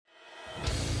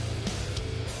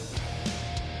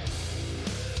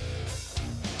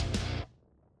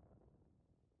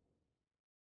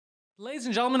Ladies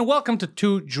and gentlemen, welcome to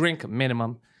Two Drink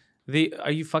Minimum. Are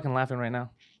you fucking laughing right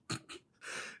now?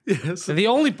 Yes. The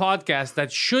only podcast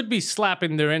that should be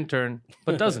slapping their intern,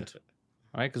 but doesn't.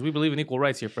 All right, because we believe in equal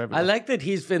rights here for everyone. I like that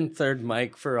he's been third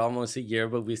mic for almost a year,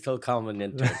 but we still call him an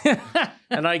intern.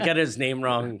 And I get his name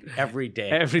wrong every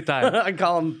day. Every time. I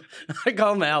call him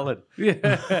Alan.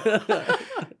 Yeah.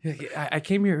 I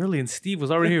came here early and Steve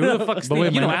was already here. Who the fuck is Steve?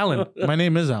 wait, You know my- Alan. My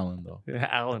name is Alan, though. Yeah,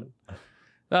 Alan.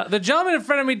 The gentleman in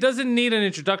front of me doesn't need an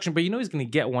introduction, but you know he's going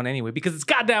to get one anyway because it's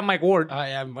goddamn Mike Ward. I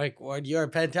am Mike Ward. You're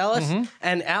Pantelis.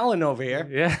 And Alan over here.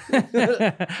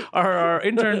 Yeah. our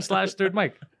intern slash third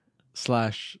Mike.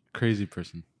 / crazy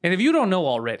person. And if you don't know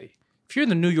already, if you're in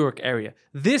the New York area,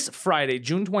 this Friday,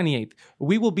 June 28th,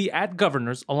 we will be at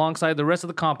Governor's alongside the rest of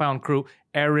the compound crew,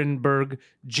 Aaron Berg,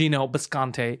 Gino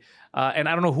Bisconte, and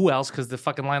I don't know who else because the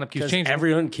fucking lineup keeps Because changing.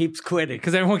 everyone keeps quitting.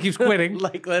 Because everyone keeps quitting.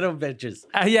 Like little bitches.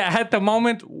 Yeah, at the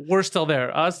moment, we're still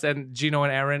there. Us and Gino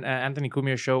and Aaron. Anthony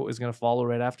Cumia's show is going to follow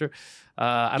right after.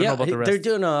 I don't know about the rest. They're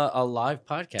doing a live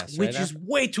podcast, which right is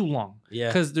way too long. Yeah.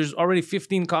 Because there's already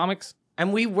 15 comics.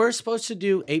 And we were supposed to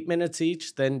do 8 minutes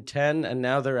each, then 10, and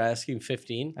now they're asking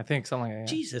 15. I think something like that.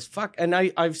 Yeah. Jesus, fuck. And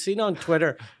I've seen on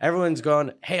Twitter, everyone's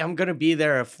going, hey, I'm going to be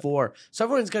there at 4. So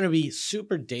everyone's going to be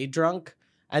super day drunk.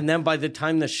 And then by the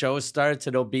time the show starts,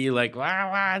 it'll be like,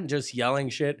 wah, wah, and just yelling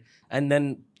shit. And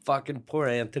then fucking poor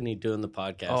Anthony doing the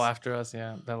podcast. Oh, after us,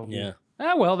 yeah. That'll be.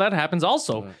 Yeah. Well, that happens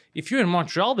also. If you're in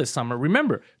Montreal this summer,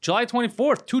 remember, July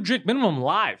 24th, Two Drink Minimum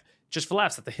live. Just for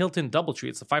laughs at the Hilton Doubletree.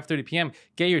 It's at 5:30 p.m.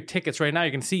 Get your tickets right now.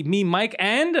 You can see me, Mike,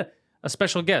 and a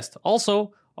special guest.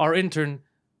 Also, our intern,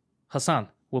 Hassan,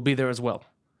 will be there as well.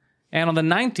 And on the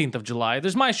 19th of July,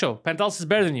 there's my show, Pantelis is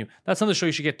Better Than You. That's another show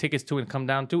you should get tickets to and come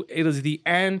down to. It is the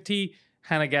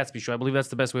anti-Hannah Gatsby show. I believe that's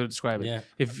the best way to describe it. Yeah.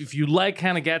 If you like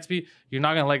Hannah Gatsby, you're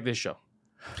not going to like this show.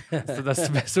 So that's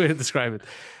the best way to describe it.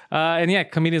 And yeah,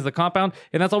 Comedians The Compound.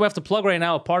 And that's all we have to plug right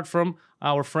now, apart from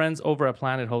our friends over at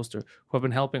Planet Hoster, who have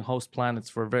been helping host planets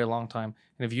for a very long time.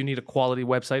 And if you need a quality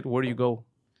website, where do you go?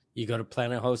 You go to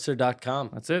planethoster.com.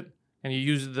 That's it. And you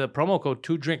use the promo code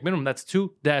 2DRINKMINIMUM. That's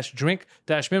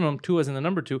 2-drink-minimum, 2 as in the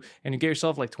number 2. And you get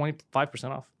yourself like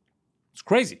 25% off. It's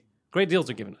crazy. Great deals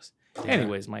they're giving us. Yeah.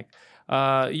 Anyways, Mike,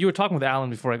 you were talking with Alan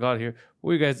before I got here. What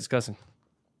were you guys discussing?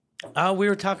 We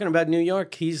were talking about New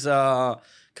York. He's,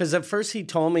 because at first he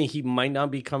told me he might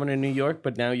not be coming to New York,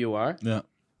 but now you are. Yeah.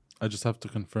 I just have to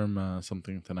confirm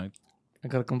something tonight. I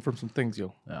got to confirm some things,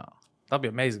 yo. Yeah. That'd be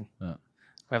amazing. Yeah.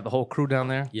 We have the whole crew down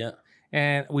there. Yeah.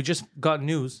 And we just got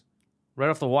news right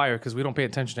off the wire because we don't pay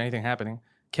attention to anything happening.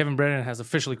 Kevin Brennan has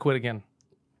officially quit again.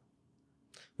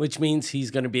 Which means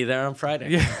he's going to be there on Friday.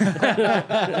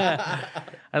 Yeah.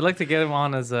 I'd like to get him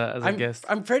on as a guest.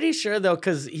 I'm pretty sure, though,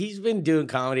 because he's been doing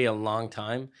comedy a long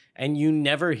time, and you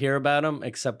never hear about him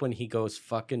except when he goes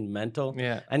fucking mental.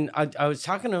 Yeah. And I was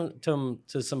talking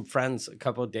to some friends a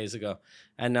couple of days ago,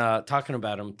 and talking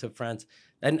about him to friends.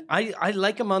 And I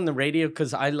like him on the radio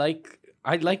because I like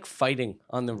fighting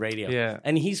on the radio. Yeah.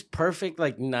 And he's perfect,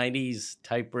 like 90s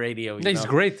type radio. You He's know?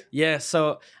 great. Yeah,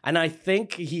 so, and I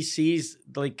think he sees,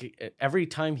 like, every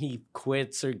time he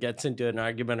quits or gets into an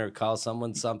argument or calls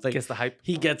someone something, Gets the hype.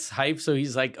 he gets hype, so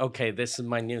he's like, okay, this is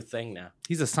my new thing now.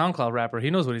 He's a SoundCloud rapper.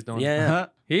 He knows what he's doing. Yeah.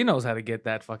 He knows how to get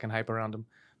that fucking hype around him.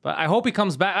 But I hope he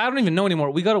comes back. I don't even know anymore.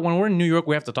 We got to, when we're in New York,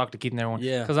 we have to talk to Keith and everyone.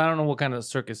 Yeah. Because I don't know what kind of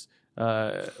circus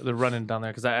they're running down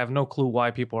there. Because I have no clue why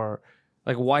people are,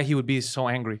 like, why he would be so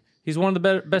angry. He's one of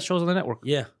the best shows on the network.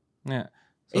 Yeah. Yeah.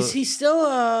 So- Is he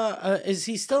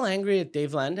still angry at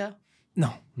Dave Landau?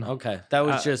 No. Okay, that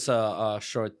was just a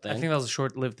short thing. I think that was a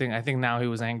short-lived thing. I think now he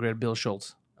was angry at Bill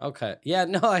Schultz. Okay. Yeah,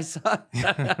 no, I saw.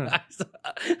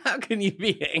 How can you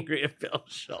be angry at Bill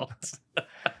Schultz?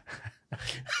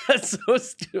 That's so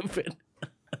stupid.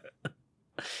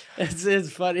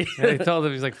 It's funny. Yeah, he told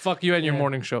him, he's like, fuck you and your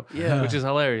morning show. Yeah. Which is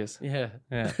hilarious. Yeah.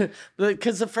 Yeah.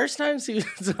 Because the first time he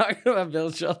was talking about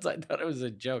Bill Schultz, I thought it was a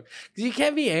joke. Because you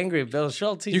can't be angry at Bill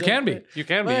Schultz. He's You can be. a- You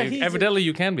can Well, be. he's- Evidently,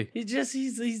 you can be.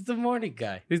 He's the morning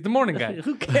guy. He's the morning guy.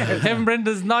 Who cares? Kevin Brennan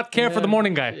does not care for the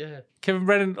morning guy. Yeah. Kevin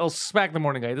Brennan will smack the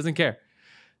morning guy. He doesn't care.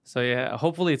 So yeah,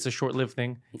 hopefully it's a short-lived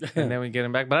thing, and then we get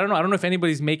him back. But I don't know. I don't know if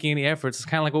anybody's making any efforts. It's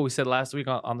kind of like what we said last week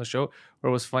on the show, where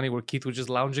it was funny, where Keith was just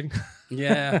lounging.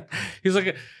 Yeah. He's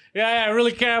like, yeah, I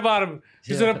really care about him.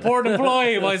 He's an important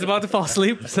employee while he's about to fall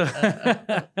asleep. So,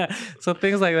 so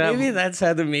things like that. Maybe that's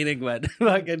how the meeting went.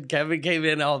 Fucking Kevin came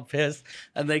in all pissed,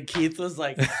 and then Keith was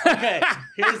like, okay,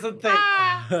 here's the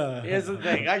thing. Here's the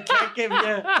thing. I can't give you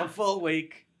a full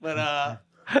week, but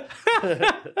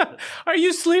Are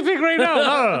you sleeping right now?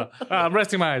 No. I'm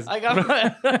resting my eyes. I got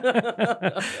my.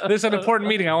 This is an important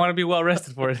meeting. I want to be well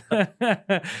rested for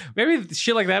it. Maybe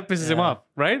shit like that pisses him off,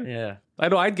 right? Yeah. I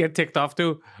know I'd get ticked off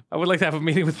too. I would like to have a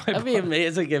meeting with my That'd be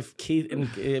amazing if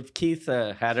Keith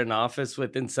had an office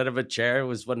with, instead of a chair, it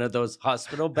was one of those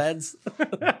hospital beds.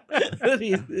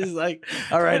 He's like,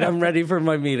 all right, I'm ready for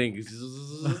my meeting.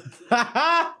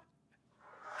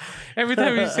 Every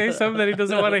time you say something that he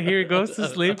doesn't want to hear, he goes to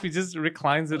sleep. He just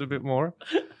reclines it a bit more.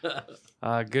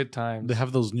 Good times. They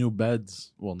have those new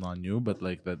beds. Well, not new, but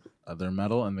like that. They're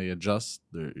metal and they adjust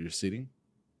your seating.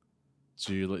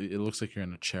 So it looks like you're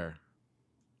in a chair.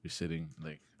 You're sitting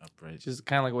like upright. Just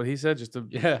kind of like what he said. Just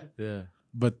Yeah. Yeah.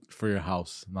 But for your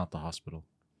house, not the hospital.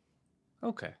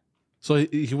 Okay. So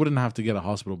he wouldn't have to get a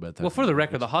hospital bed. Well, for the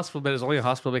record, the hospital bed is only a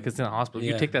hospital bed because it's in a hospital. If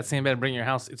you Yeah. take that same bed and bring it in your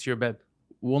house, it's your bed.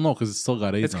 Well, no, because it's still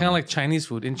got AIDS. It's kind of like Chinese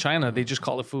food. In China, they just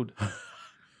call it food.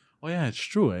 Oh yeah, it's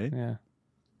true, eh? Yeah.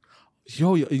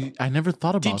 Yo, I never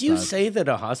thought about that. Did you say that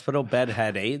a hospital bed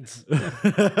had AIDS?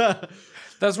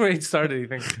 That's where it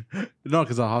started, I think. No,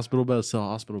 because a hospital bed is still a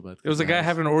hospital bed. It was a guy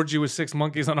having an orgy with 6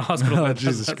 monkeys on a hospital Oh, bed.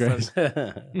 Jesus That's-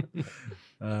 Christ.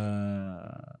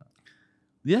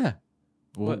 Yeah.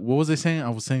 What was I saying? I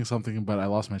was saying something, but I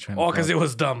lost my train of Oh, because thought. it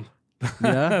was dumb.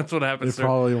 Yeah? That's what happened, It sir.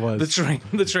 probably was.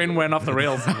 The train went off the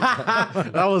rails.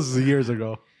 That was years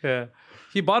ago. Yeah.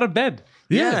 He bought a bed.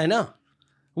 Yeah, I know.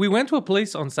 We went to a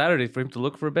place on Saturday for him to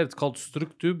look for a bed. It's called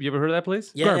Struktube. You ever heard of that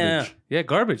place? Yeah. Garbage. Yeah,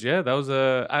 garbage. Yeah, that was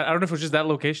I don't know if it was just that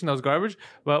location that was garbage,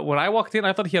 but when I walked in,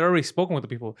 I thought he had already spoken with the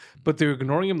people, but they were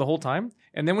ignoring him the whole time.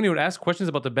 And then when he would ask questions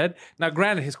about the bed, now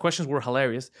granted, his questions were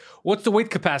hilarious. What's the weight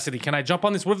capacity? Can I jump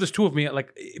on this? What if there's 2 of me?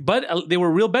 Like, but they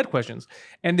were real bed questions,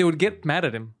 and they would get mad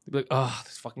at him. They'd be like, "Oh,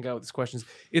 this fucking guy with these questions.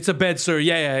 It's a bed, sir.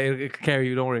 Yeah, it can carry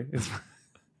you. Don't worry."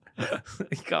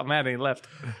 He got mad and he left.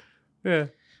 Yeah.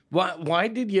 Why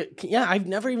did you? Yeah, I've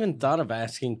never even thought of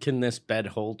asking, can this bed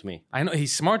hold me? I know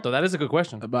he's smart though. That is a good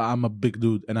question. But I'm a big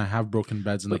dude, and I have broken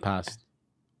beds in the past.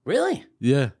 Really?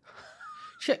 Yeah.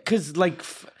 Shit, because like,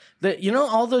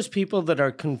 all those people that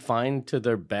are confined to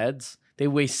their beds, they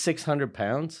weigh 600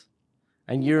 pounds,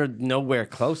 and you're nowhere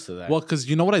close to that. Well, because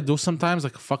you know what I do sometimes,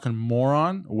 like a fucking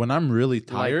moron? When I'm really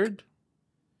tired,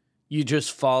 You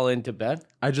just fall into bed?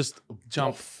 I just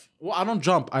Jump. Well, I don't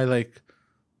jump. I like...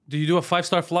 Do you do a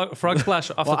 5-star frog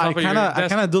splash off Well, the top of your I desk?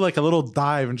 kind of do like a little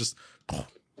dive and just...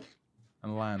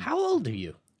 And land. How old are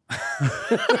you?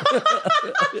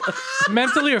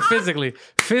 Mentally or physically?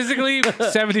 Physically,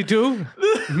 72.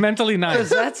 Mentally, 9. Because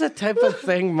that's the type of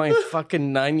thing my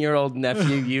fucking 9-year-old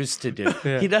nephew used to do.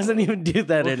 He doesn't even do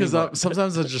that Because anymore.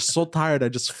 sometimes I'm just so tired, I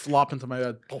just flop into my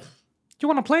bed. You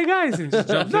want to play, guys? And he just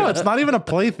jumps No, in. it's not even a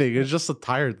play thing. It's just a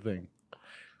tired thing.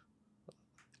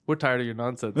 We're tired of your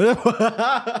nonsense.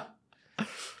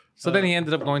 So then he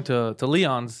ended up going to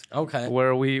Leon's, Okay.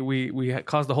 where we had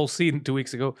caused the whole scene 2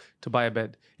 weeks ago to buy a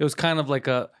bed. It was kind of like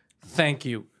a thank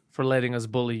you for letting us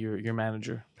bully your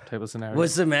manager type of scenario.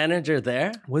 Was the manager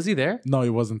there? Was he there? No,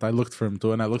 he wasn't. I looked for him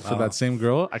too, and I looked for that same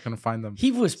girl. I couldn't find them.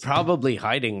 He was probably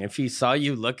hiding if he saw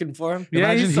you looking for him.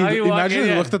 Yeah, he saw you walk imagine in,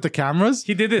 he yeah. looked at the cameras.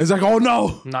 He did it. He's like, "Oh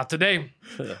no!" Not today.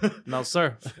 No,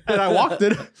 sir. And I walked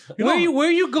in. Where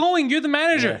are you going? You're the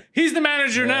manager. Yeah. He's the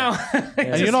manager now.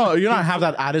 And you know, I have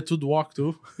that attitude walk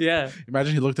too. Yeah.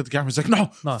 Imagine he looked at the camera. He's like, "No,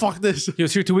 fuck this." He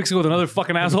was here 2 weeks ago with another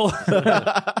fucking asshole.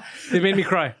 They made me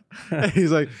cry.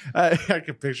 He's like, I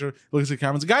can picture. Looks at the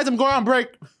camera. He's like, "Guys, I'm going on break."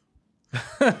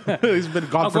 He's been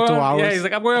gone for 2 hours. Yeah, he's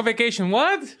like, I'm going on vacation.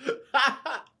 What?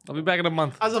 I'll be back in a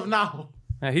month. As of now.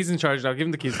 Yeah, he's in charge now. Give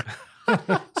him the keys.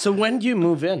 So when do you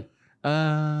move in?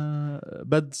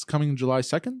 Bed's coming July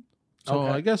 2nd. So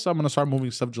Okay. I guess I'm gonna start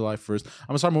moving stuff July 1st. I'm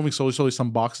gonna start moving slowly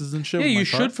some boxes and shit. Yeah, with my you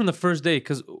car. should from the first day.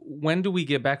 Because when do we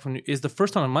get back from? Is the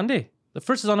first on a Monday? The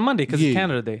first is on a Monday because it's Yeah.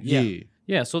 Canada Day. Yeah.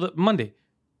 Yeah. So the Monday,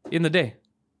 in the day,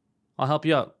 I'll help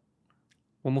you out.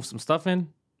 We'll move some stuff in.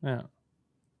 Yeah.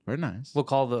 Very nice. We'll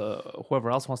call whoever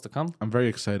else wants to come. I'm very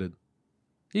excited.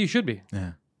 Yeah, you should be.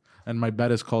 Yeah. And my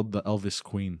bed is called the Elvis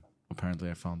Queen. Apparently,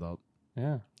 I found out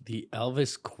Yeah. The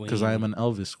Elvis Queen. because I am an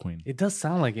Elvis Queen. It does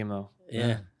sound like him though.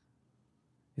 Yeah.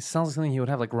 It sounds like something he would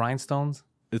have, like rhinestones.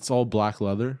 It's all black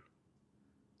leather.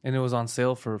 And it was on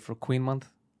sale for Queen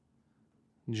Month,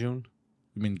 in June.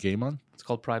 You mean gay month? It's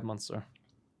called Pride Month, sir.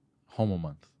 Homo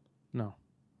month. No,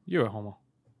 you're a homo.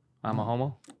 I'm a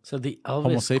homo. So the Elvis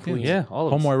Homo sapiens? Queen. Yeah, all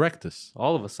of Homo us. erectus.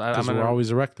 All of us. Because we're always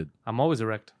erected. I'm always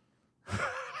erect.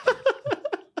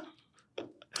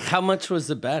 How much was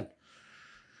the bed?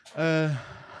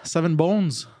 7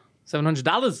 bones.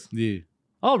 $700. Yeah.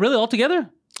 Oh, really? All together?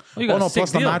 Oh, you got Oh a no, sick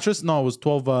plus the deal. mattress? No, it was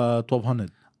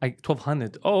 1200. Like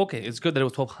 1,200. Oh, okay. It's good that it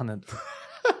was 1,200.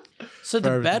 So the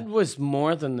everything. bed was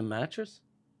more than the mattress?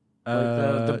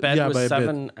 The bed yeah, by was a bit.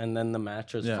 7 and then the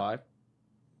mattress Yeah. 5?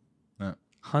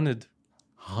 $100.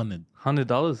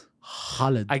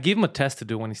 $100. I gave him a test to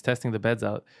do when he's testing the beds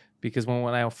out because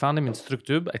when I found him in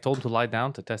Structube, I told him to lie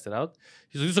down to test it out.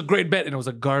 He's like, "This is a great bed," and it was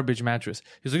a garbage mattress.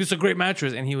 He's like, "This is a great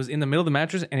mattress," and he was in the middle of the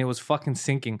mattress and it was fucking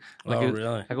sinking. Like, Oh, it-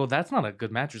 really? I go, "That's not a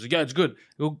good mattress." Like, "Yeah, it's good."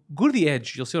 I go to the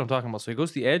edge. You'll see what I'm talking about. So he goes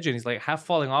to the edge and he's like half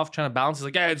falling off, trying to balance. He's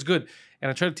like, "Yeah, it's good." And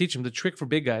I try to teach him the trick for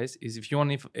big guys is if you want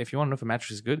to know if a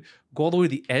mattress is good, go all the way to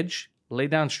the edge, lay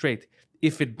down straight.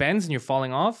 If it bends and you're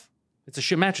falling off, it's a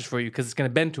shit mattress for you because it's gonna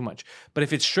bend too much. But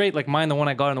if it's straight, like mine, the one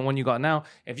I got and the one you got now,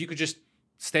 if you could just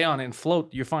stay on it and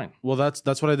float, you're fine. Well,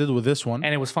 that's what I did with this one.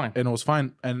 And it was fine. And it was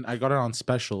fine. And I got it on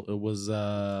special. It was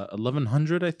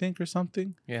 1,100, I think, or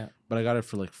something. Yeah. But I got it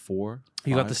for like 4.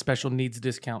 You got 5. the special needs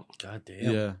discount. God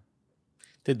damn. Yeah.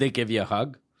 Did they give you a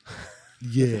hug?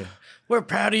 Yeah. We're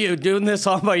proud of you doing this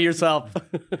all by yourself.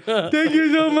 Thank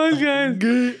you so much, guys.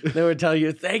 They would tell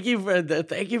you, thank you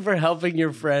for helping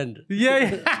your friend.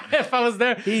 Yeah. If I was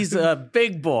there, He's a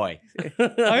big boy.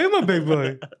 I am a big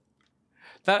boy.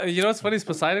 That, you know what's funny is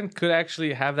Poseidon could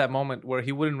actually have that moment where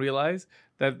he wouldn't realize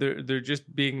that they're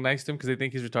just being nice to him because they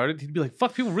think he's retarded. He'd be like,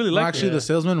 "Fuck, people really like Actually, me." the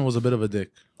salesman was a bit of a dick.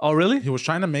 Oh, really? He was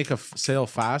trying to make a sale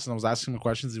fast, and I was asking him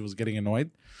questions. He was getting annoyed.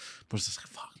 But I was just like,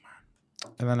 fuck,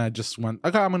 man. And then I just went,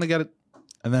 okay, I'm going to get it.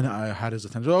 And then I had his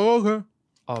attention. Oh, okay.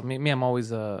 Oh, me, I'm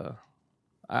always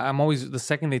I'm always the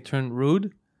second they turn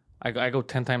rude, I go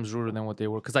 10 times ruder than what they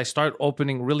were because I start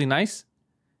opening really nice,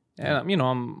 and you know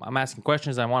I'm asking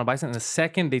questions. I want to buy something. The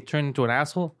second they turn into an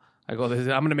asshole, I go, I'm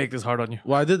gonna make this hard on you.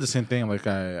 Well, I did the same thing. Like,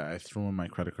 I threw in my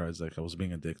credit cards. Like, I was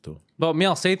being a dick too. But me,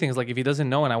 I'll say things like if he doesn't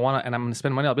know and I'm gonna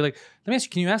spend money, I'll be like, let me ask you,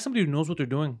 can you ask somebody who knows what they're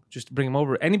doing just to bring him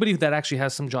over? Anybody that actually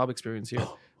has some job experience here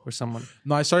or someone.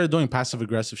 No, I started doing passive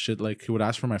aggressive shit. Like, he would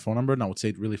ask for my phone number, and I would say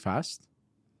it really fast.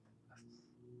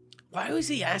 Why was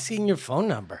he asking your phone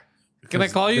number? Can I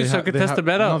call you so I can test the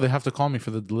bed No, out? they have to call me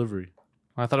for the delivery.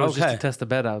 I thought it was just Okay. to test the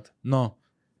bed out. No.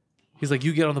 He's like,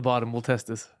 you get on the bottom, we'll test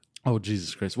this. Oh,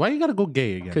 Jesus Christ. Why you got to go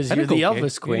gay again? Because I you're didn't the go gay.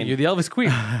 Elvis Queen. Yeah, you're the Elvis Queen.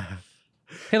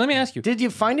 Hey, let me ask you. Did you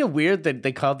find it weird that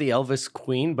they called the Elvis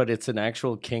Queen, but it's an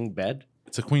actual king bed?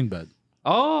 It's a queen bed.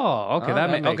 Oh, okay. Oh, that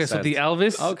that makes makes So the sense.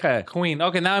 Elvis Okay. Queen.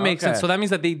 Okay, now it makes sense. Okay. So that means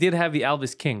that they did have the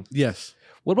Elvis King. Yes.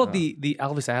 What about the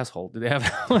Elvis asshole? Did they have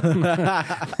that one?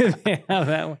 Did they have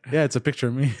that one? Yeah, it's a picture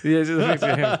of me. Yeah, just a picture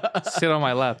of him. Sit on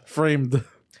my lap. Framed.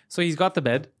 So he's got the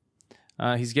bed.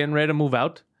 He's getting ready to move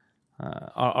out.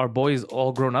 Our boy is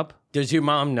all grown up. Does your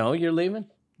mom know you're leaving?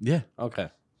 Yeah. Okay.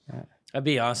 That'd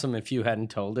be awesome if you hadn't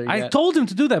told her I yet. told him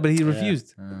to do that, but he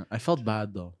refused. I felt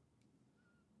bad, though.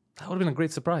 That would have been a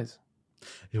great surprise.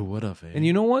 It would have, And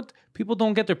you know what? People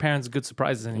don't get their parents good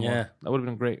surprises anymore. Yeah. That would have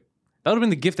been great. That would have been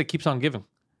the gift that keeps on giving.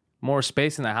 More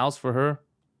space in the house for her.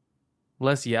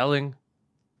 Less yelling.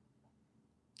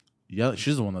 Yeah,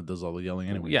 she's the one that does all the yelling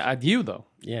anyway. Yeah, at you though.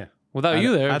 Yeah. Without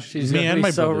you there, at she's me She's and be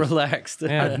my so brothers. relaxed.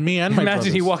 yeah. Me and my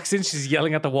Imagine he brothers. walks in, she's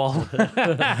yelling at the wall.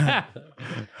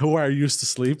 Who are used to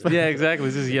sleep. Yeah,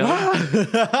 exactly. Just yelling.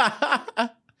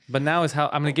 But now his house,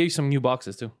 I'm gonna give you some new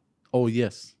boxes too. Oh,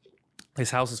 yes.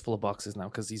 His house is full of boxes now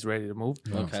because he's ready to move.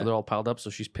 Okay. So they're all piled up. So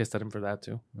she's pissed at him for that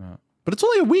too. Yeah. But it's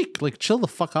only a week. Like, chill the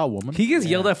fuck out, woman. He gets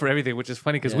yelled at for everything, which is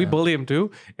funny because we Yeah. bully him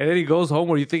too. And then he goes home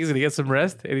where you think he's gonna get some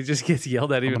rest, and he just gets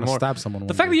yelled at I'm even gonna more. stab someone.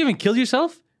 The fact that you haven't killed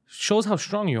yourself shows how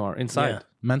strong you are inside. Yeah.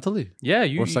 mentally Yeah,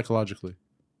 you or psychologically.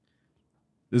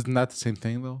 Isn't that the same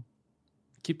thing, though?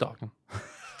 keep talking.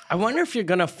 I wonder if you're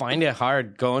gonna find it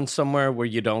hard going somewhere where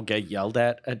you don't get yelled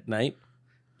at night.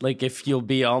 Like if you'll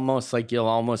almost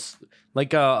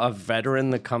like a veteran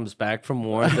that comes back from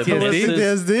war. That PTSD?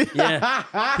 misses-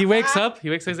 Yeah. He wakes up.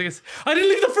 He's like, I didn't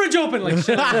leave the fridge open. Like,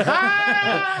 shut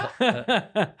up.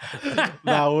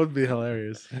 That would be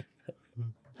hilarious.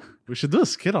 We should do a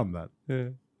skit on that.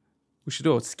 We should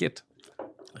do a skit.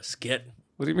 A skit.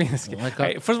 What do you mean a skit? Like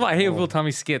First of all, I hate when people tell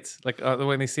me skits. Like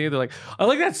when they say it, they're like, I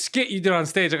like that skit you did on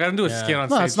stage. Like, I didn't do a skit on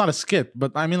No, stage. it's not a skit,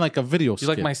 but I mean like a video You skit.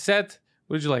 like my set?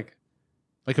 What did you like?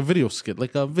 Like a video skit,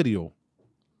 like a video.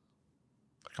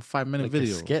 Like a 5-minute Like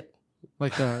video. a skit.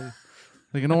 Like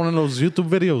you know one of those YouTube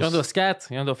videos. You want to do a scat?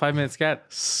 You want to do a 5-minute scat?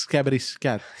 Scabbity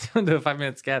scat. You want to do a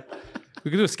 5-minute scat?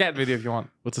 We could do a scat video if you want.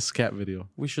 What's a scat video?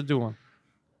 We should do one.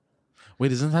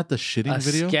 Wait, isn't that the shitting A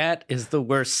video? scat is the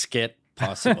worst skit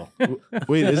possible.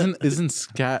 Wait, isn't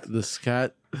scat the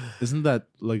scat? Isn't that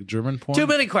like German porn? Too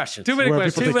many questions. Too many Where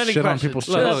questions. people Too take many shit on questions. people's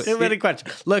Look, chests. Too many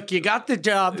questions. Look, you got the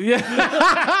job. Yeah.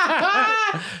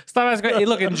 Stop asking. Hey,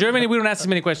 look, in Germany, we don't ask as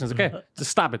many questions, okay?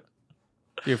 Just stop it.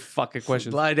 Your fucking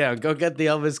questions. Lie down. Go get the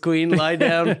Elvis Queen. Lie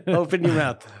down. Open your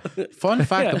mouth. Fun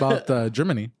fact about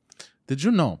Germany. Did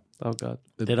you know Oh God.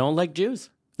 They don't like Jews.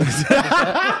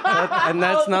 And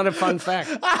that's not a fun fact.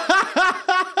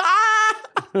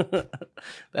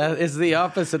 That is the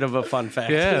opposite of a fun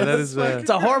fact. Yeah, that is. It's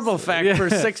a horrible fact for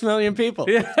 6 million people.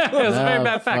 Yeah, it's a very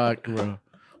bad fact. Fuck, bro.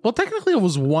 Well, technically, it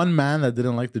was one man that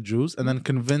didn't like the Jews, and then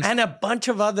convinced. And a bunch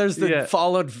of others that Yeah.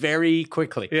 followed very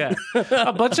quickly. Yeah,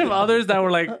 a bunch of others that were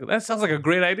like, "That sounds like a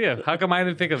great idea. How come I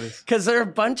didn't think of this?" Because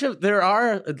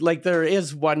there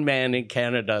is one man in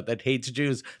Canada that hates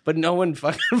Jews, but no one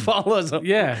fucking follows him.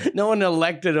 Yeah. No one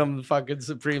elected him fucking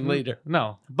supreme leader.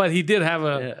 No, but he did have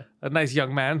Yeah. a nice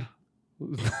young man.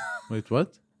 Wait,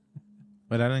 what?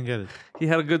 Wait, I didn't get it. He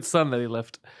had a good son that he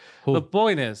left. Who? The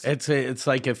point is, It's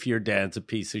like if your dad's a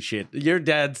piece of shit. Your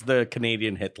dad's the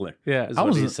Canadian Hitler. Yeah. Is I what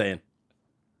wasn't- he's saying.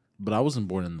 But I wasn't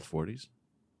born in the 40s.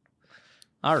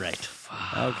 All right.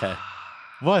 Okay.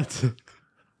 What?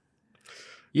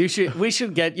 We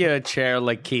should get you a chair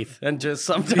like Keith and just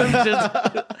sometimes just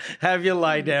have you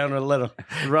lie down a little.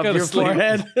 Rub Go to your sleep.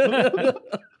 forehead.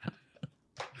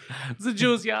 it's the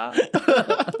Jews, yeah.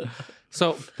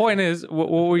 So, point is, what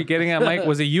were you getting at, Mike?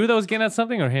 Was it you that was getting at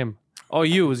something or him? Oh,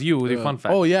 you. It was you with your fun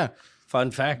fact. Oh, yeah.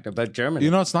 Fun fact about Germany.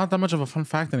 You know, it's not that much of a fun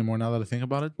fact anymore now that I think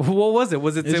about it. What was it?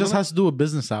 Was it It just similar? has to do with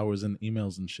business hours and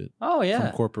emails and shit Oh, from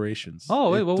yeah. corporations.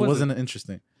 Oh, wait, what was it? wasn't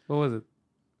interesting. What was it?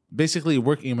 Basically,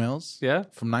 work emails Yeah?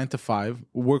 from 9 to 5,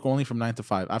 work only from 9 to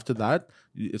 5. After that,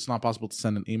 it's not possible to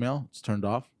send an email. It's turned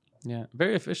off. Yeah.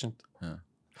 Very efficient.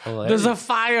 Hilarious. There's a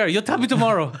fire. You'll tell me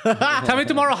tomorrow. Tell me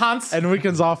tomorrow, Hans. And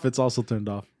weekends off, it's also turned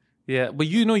off. Yeah, but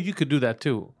you know you could do that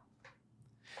too.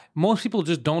 Most people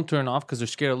just don't turn off because they're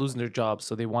scared of losing their jobs,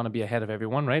 so they want to be ahead of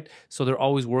everyone, right? So they're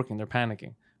always working, they're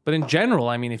panicking. But in general,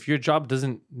 I mean, if your job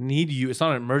doesn't need you, it's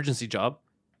not an emergency job,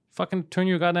 fucking turn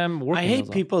your goddamn work I emails hate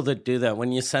off. people that do that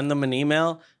when you send them an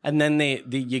email and then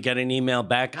you get an email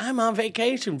back. I'm on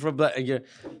vacation for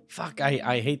fuck.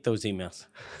 I hate those emails,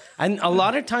 and a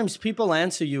lot of times people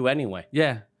answer you anyway.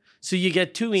 Yeah. So you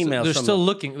get two emails. They're from still them.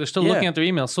 looking. They're still Yeah. looking at their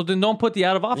emails. So then don't put the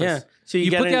out of office. Yeah. So you you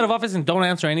get put the an- out of office and don't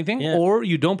answer anything, Yeah. or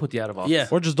you don't put the out of office. Yeah.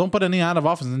 Or just don't put any out of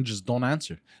office and just don't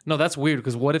answer. No, that's weird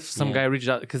because what if some Yeah. guy reaches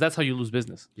out? Because that's how you lose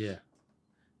business. Yeah.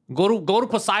 Go to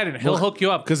Poseidon. He'll hook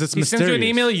you up 'cause it's he sends you an mysterious.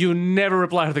 email. You never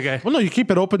reply to the guy. Well, no, you keep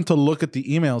it open to look at the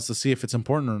emails to see if it's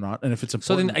important or not. And if it's So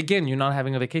important, then again, you're not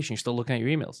having a vacation. You're still looking at your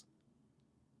emails.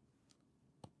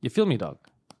 You feel me, dog?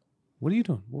 What are you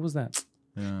doing? What was that?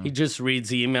 He just reads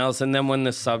emails, and then when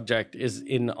the subject is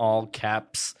in all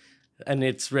caps and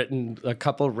it's written a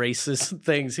couple racist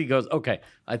things, he goes, "Okay,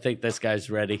 I think this guy's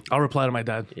ready." I'll reply to my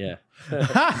dad. Yeah.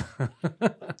 I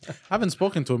haven't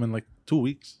spoken to him in like 2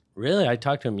 weeks. Really? I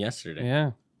talked to him yesterday.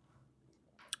 Yeah,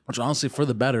 Which honestly, for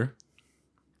the better.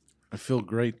 I feel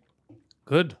great.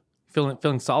 good.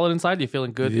 Feeling solid inside. You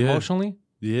feeling good Yeah. emotionally.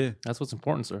 Yeah. That's what's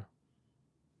important, sir.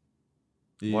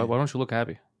 Yeah. Why don't you look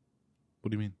happy?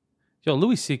 What do you mean? Yo,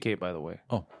 Louis C.K. by the way.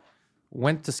 Oh.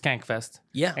 Went to Skankfest.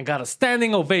 Yeah. And got a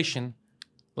standing ovation,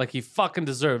 like he fucking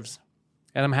deserves,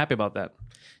 and I'm happy about that.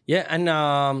 Yeah,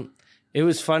 and it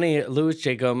was funny. Louis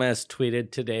J. Gomez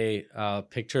tweeted today a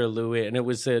picture of Louis, and it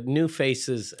was new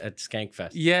faces at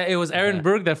Skankfest. Yeah, it was Aaron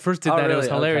Berg that first did Oh, that. It was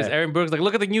really? hilarious. Okay. Aaron Berg's like,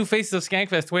 look at the new faces of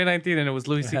Skankfest 2019, and it was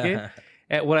Louis C.K.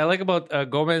 And what I like about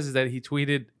Gomez is that he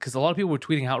tweeted, because a lot of people were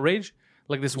tweeting outrage.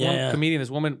 Like this one Yeah. comedian, this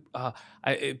woman,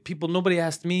 nobody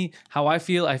asked me how I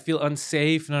feel. I feel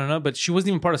unsafe. No. But she wasn't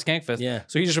even part of Skankfest. Yeah.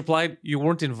 So he just replied, you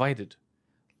weren't invited.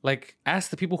 Like, ask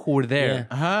the people who were there.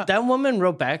 Uh-huh. That woman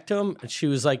wrote back to him, and she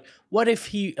was like, "What if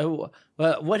he?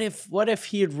 What if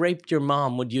he had raped your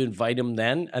mom? Would you invite him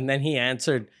then?" And then he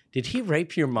answered, "Did he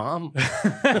rape your mom?"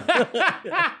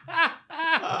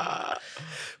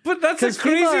 But that's a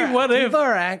crazy what if. People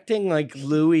are acting like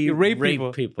Louis You rape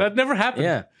raped people. That never happened.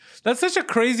 Yeah. That's such a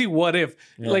crazy what if.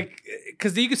 Like,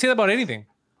 because you can say that about anything.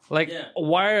 Like,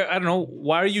 why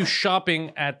are you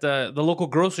shopping at the local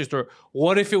grocery store?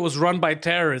 What if it was run by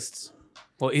terrorists?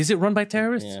 Well, is it run by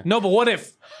terrorists? Yeah. No, but what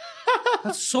if?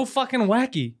 That's so fucking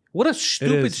wacky. What a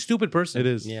stupid person. It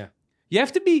is. Yeah. You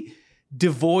have to be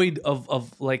devoid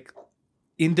of like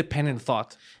independent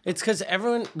thought. It's because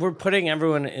we're putting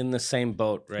everyone in the same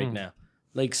boat right now.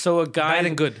 Like, so a guy, Bad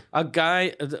and good. a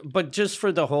guy, but just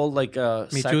for the whole like Too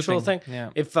sexual thing. thing. Yeah.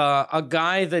 If a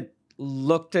guy that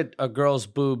looked at a girl's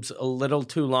boobs a little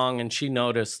too long and she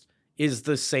noticed is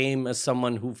the same as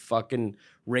someone who fucking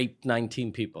raped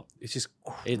 19 people. It's just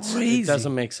It crazy.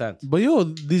 doesn't make sense. But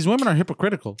these women are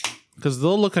hypocritical because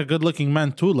they'll look at good-looking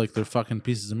men too, like they're fucking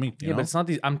pieces of meat. You Yeah, know? but it's not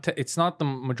these. It's not the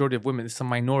majority of women. It's a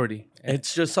minority.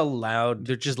 It's just a loud,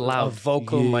 They're just a loud.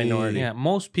 vocal minority. Yeah,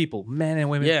 most people, men and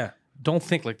women, Yeah. don't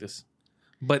think like this.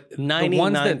 But the ones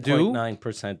 99.9% that do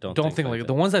don't don't think like it.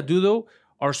 The ones that do though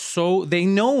are so they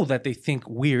know that they think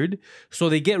weird, so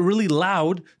they get really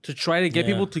loud to try to get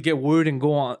people to get word and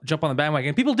jump on the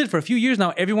bandwagon. People did for a few years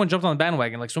now. Everyone jumped on the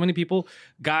bandwagon. Like so many people,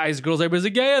 guys, girls, everybody's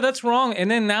like, yeah, that's wrong. And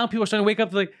then now people are starting to wake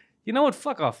up like, you know what,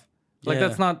 fuck off. Like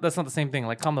that's not the same thing.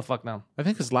 Like calm the fuck down. I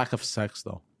think it's lack of sex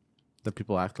though, that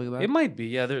people act like that. It might be,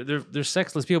 yeah. They're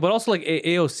sexless people, but also like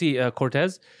AOC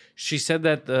Cortez, she said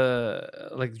that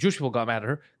like Jewish people got mad at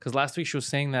her because last week she was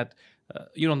saying that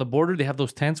on the border they have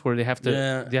those tents where they have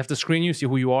to screen you, see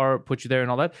who you are, put you there, and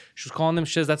all that. She was calling them.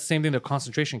 She says that's the same thing. They're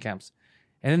concentration camps.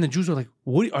 And then the Jews are like,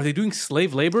 "What are they doing?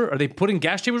 Slave labor? Are they putting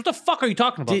gas chambers? What the fuck are you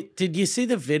talking about?" Did you see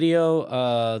the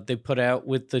video they put out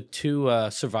with the two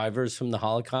survivors from the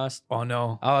Holocaust? Oh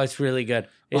no! Oh, it's really good.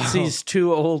 It's these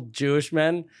two old Jewish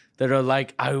men that are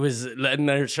like, I was in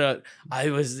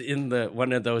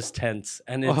one of those tents,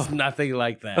 and it's nothing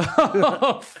like that.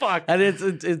 Oh fuck! And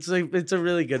it's a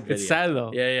really good video. It's sad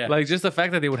though. Yeah. Like just the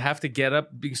fact that they would have to get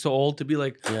up, being so old, to be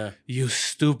like, "You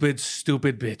stupid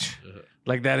bitch."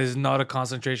 Like that is not a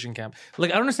concentration camp. Like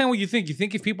I don't understand what you think. You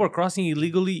think if people are crossing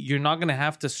illegally, you're not gonna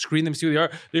have to screen them, see who they are.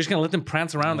 They're just gonna let them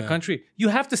prance around the country. You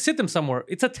have to sit them somewhere.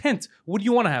 It's a tent. What do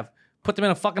you want to have? Put them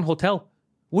in a fucking hotel.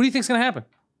 What do you think's gonna happen?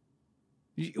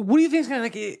 What do you think's gonna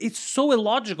It's so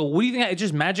illogical. What do you think? It's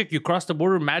just magic. You cross the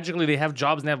border magically. They have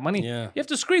jobs and they have money. Yeah. You have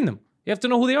to screen them. You have to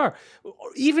know who they are.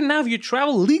 Even now, if you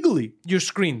travel legally, you're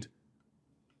screened.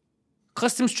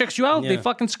 Customs checks you out. They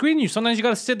fucking screen you. Sometimes you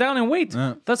got to sit down and wait.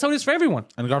 Yeah. That's how it is for everyone.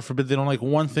 And God forbid they don't like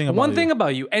one thing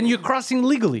about you. And you're crossing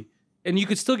legally. And you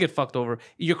could still get fucked over.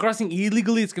 You're crossing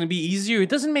illegally. It's going to be easier. It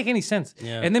doesn't make any sense.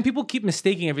 Yeah. And then people keep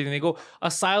mistaking everything. They go,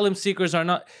 asylum seekers are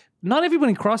not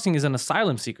everybody crossing is an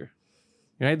asylum seeker.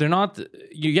 Right? They're not.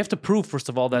 You have to prove, first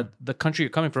of all, that the country you're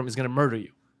coming from is going to murder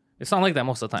you. It's not like that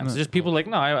most of the time. It's just people like,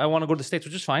 no, I want to go to the States,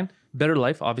 which is fine. Better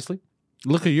life, obviously.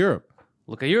 Look at Europe.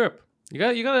 You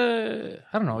gotta.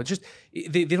 I don't know. It's just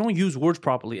they don't use words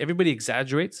properly. Everybody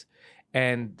exaggerates,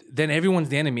 and then everyone's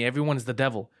the enemy. Everyone's the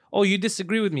devil. Oh, you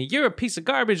disagree with me? You're a piece of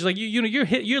garbage. Like you're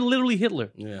literally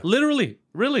Hitler. Yeah. Literally,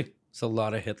 really. It's a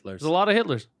lot of Hitlers. There's a lot of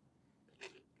Hitlers.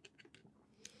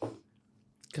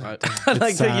 I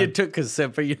like that you took a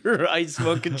sip of your ice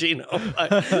mochaccino.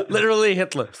 Literally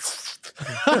Hitler.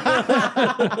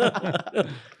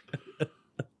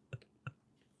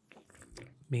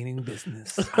 Meaning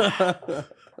business.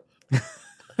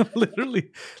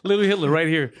 literally Hitler right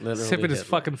here. Sipping his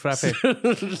fucking frappe.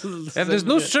 And there's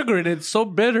no sugar in it. It's so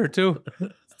bitter too.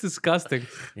 It's disgusting.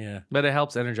 Yeah. But it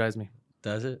helps energize me.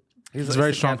 Does it? It's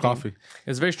very strong coffee.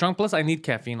 It's very strong. Plus, I need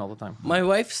caffeine all the time. My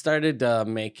wife started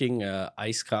making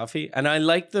iced coffee, and I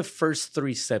like the first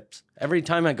 3 sips. Every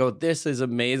time I go, this is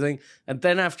amazing. And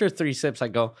then after 3 sips, I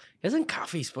go, isn't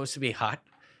coffee supposed to be hot?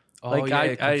 Oh,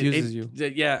 it confuses you.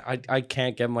 Yeah, I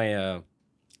can't get my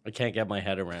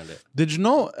head around it. Did you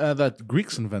know that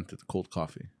Greeks invented cold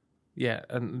coffee? Yeah,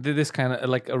 and this kind of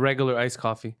like a regular iced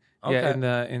coffee. Okay.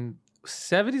 Yeah, in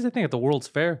 70s, I think, at the World's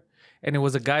Fair. And it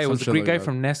was a guy, it was a Greek guy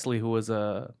from Nestle who was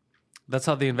that's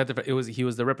how they invented it. He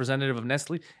was the representative of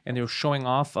Nestle, and they were showing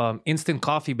off instant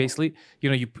coffee, basically.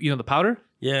 You know the powder?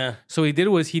 Yeah. So he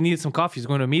he needed some coffee. He was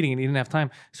going to a meeting and he didn't have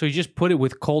time. So he just put it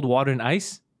with cold water and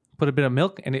ice, put a bit of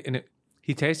milk, and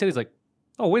he tasted it. He's like,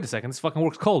 oh, wait a second, this fucking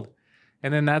works cold.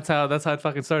 And then that's how it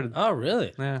fucking started. Oh,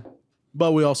 really? Yeah.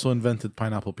 But we also invented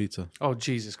pineapple pizza. Oh,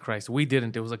 Jesus Christ. We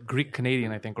didn't. It was a Greek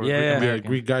Canadian, I think, or a Yeah. Greek Yeah, a American.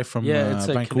 Greek guy from It's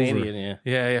a Vancouver. Canadian,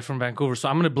 yeah. Yeah, from Vancouver. So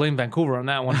I'm gonna blame Vancouver on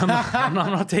that one. I'm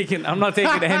not taking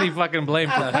any fucking blame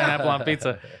for pineapple on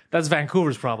pizza. That's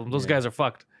Vancouver's problem. Those guys are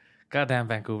fucked. Goddamn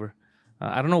Vancouver.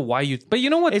 I don't know why but you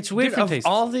know what? It's weird. Different Of tastes.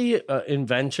 all the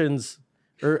inventions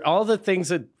or all the things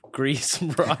that Greece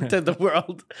brought to the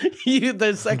world,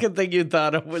 the second thing you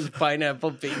thought of was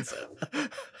pineapple pizza.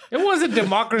 It wasn't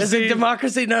democracy. Is it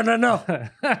democracy? No. You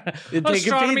take a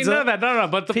Astronomy, pizza, none of that. No.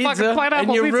 But the pizza, fucking pineapple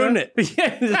and you pizza. ruin it.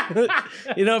 Yeah.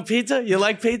 You know pizza? You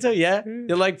like pizza? Yeah.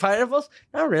 You like pineapples?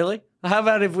 Not really. How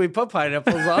about if we put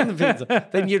pineapples on the pizza?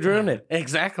 Then you'd ruin it.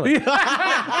 Exactly.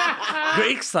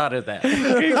 Greeks thought of that.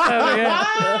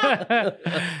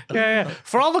 Yeah.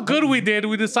 For all the good we did,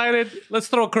 we decided let's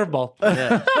throw a curveball.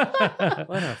 Yeah.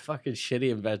 What a fucking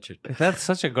shitty invention. That's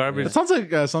such a garbage. It sounds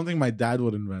like something my dad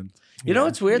would invent. You know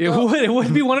what's weird? It Though?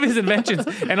 would be one of his inventions,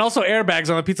 and also airbags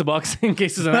on a pizza box in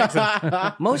case there's an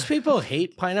accident. Most people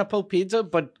hate pineapple pizza,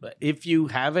 but if you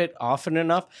have it often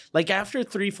enough, like after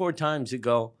 3-4 times, you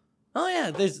go, "Oh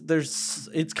yeah, there's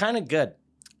it's kind of good."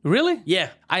 Really? Yeah,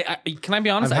 I can I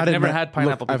be honest? I've never had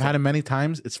pineapple pizza. I've had it many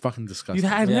times. It's fucking disgusting.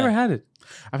 I've Yeah. never had it.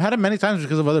 I've had it many times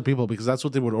because of other people, because that's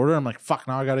what they would order. I'm like, fuck,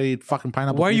 now I gotta eat fucking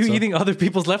pineapple Why are you pizza. eating other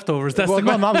people's leftovers? That's Well, the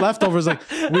no, question. not leftovers. Like,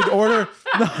 we'd order.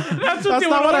 No, that's they not would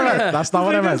what I order. meant. That's not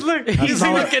what I meant. Look, That's He's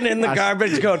not what- looking in the that's-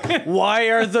 garbage going, why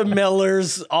are the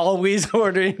Millers always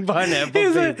ordering pineapple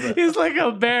pizza? He's like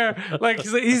a bear. Like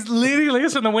he's leaning like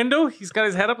this from the window. He's got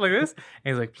his head up like this.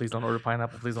 And he's like, please don't order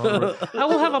pineapple. Please don't order. I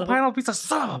will have a pineapple pizza.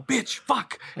 Son of a bitch.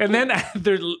 Fuck. And then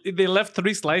they left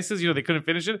 3 slices. You know, they couldn't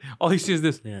finish it. All you see is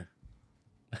this. Yeah.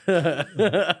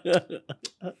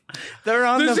 They're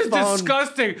on This the is phone.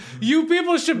 disgusting. You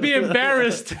people should be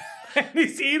embarrassed. And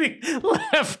he's eating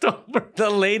leftover. The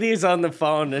lady's on the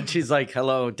phone and she's like,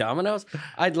 hello, Domino's?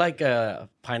 I'd like a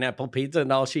pineapple pizza.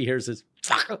 And all she hears is,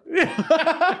 fuck. Is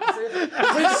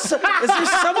there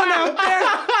someone out there?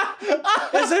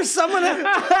 Is there someone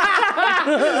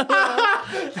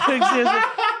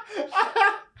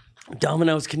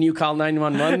Domino's, can you call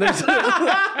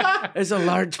 911? There's a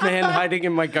large man hiding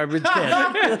in my garbage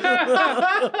can.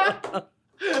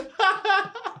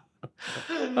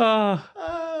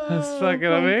 That's fucking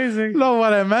amazing. No,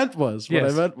 what I meant was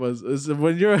Yes. is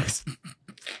when you're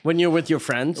When you're with your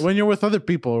friends? when you're with other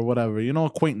people or whatever, you know,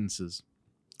 acquaintances,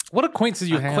 What acquaintances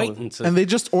you hang out with? Acquaintances. and they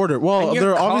just order. Well, And you're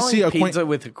they're obviously calling acquaint. pizza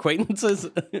with acquaintances.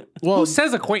 Well, Who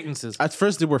says acquaintances? at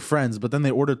first they were friends, but then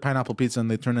they ordered pineapple pizza and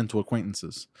they turned into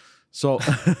acquaintances. So,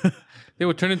 They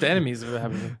would turn into enemies if it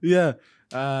happened. yeah.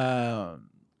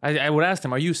 I would ask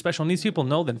them, are you special needs people?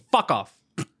 No, then fuck off.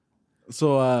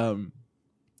 So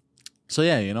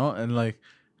yeah, you know, and like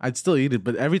I'd still eat it,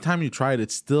 but every time you try it,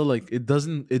 it's still like it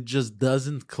just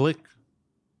doesn't click.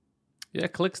 Yeah,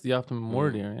 click's the optimum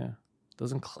word here. Yeah.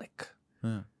 Doesn't click.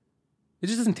 Yeah. It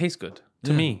just doesn't taste good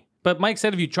to Yeah. me. But Mike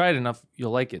said if you try it enough,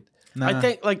 you'll like it. Nah. I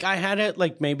think like I had it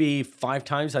like maybe 5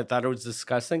 times. I thought it was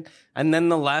disgusting. And then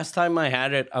the last time I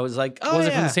had it, I was like, oh, Was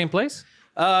yeah. it from the same place?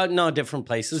 No, different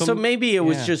places. So maybe it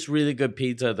was yeah. just really good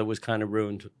pizza that was kind of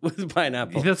ruined with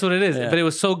pineapple. That's what it is. Yeah. But it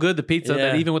was so good, the pizza,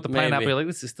 that Yeah, even with the pineapple, maybe. you're like,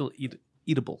 this is still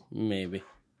eatable. Maybe.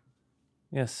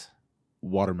 Yes.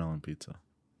 Watermelon pizza.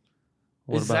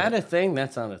 What Is about that it? a thing?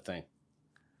 That's not a thing.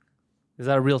 Is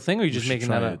that a real thing, or are you just should making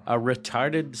try that it. up? A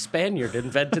retarded Spaniard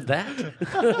invented that.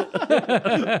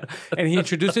 And he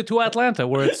introduced it to Atlanta,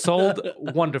 where it's sold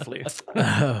wonderfully.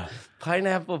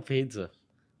 Pineapple pizza.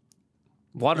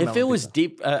 Watermelon If it was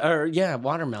pizza.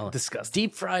 watermelon. Disgusting.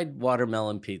 Deep fried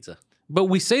watermelon pizza. But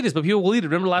we say this, but people will eat it.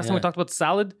 Remember last time we Yeah. talked about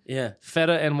salad? Yeah.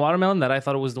 Feta and watermelon, that I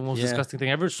thought it was the most Yeah. disgusting thing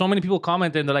ever. So many people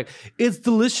commented and they're like, it's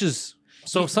delicious.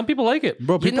 So some people like it.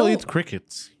 Bro, people know- eat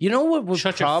crickets. You know what would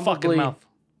Shut your fucking probably mouth.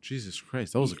 Jesus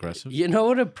Christ, that was aggressive. You know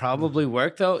what would probably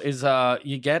work though is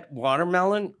you get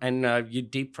watermelon and you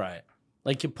deep fry it.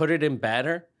 Like you put it in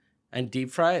batter and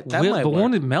deep fry it. That might But work.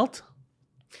 won't it melt?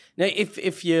 Now, if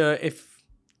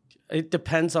it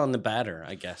depends on the batter,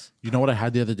 I guess. You know what I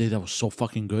had the other day that was so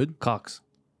fucking good? Cocks.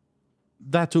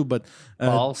 That too, but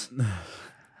Balls.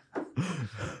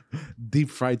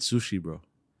 deep fried sushi, bro.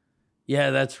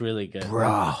 Yeah, that's really good.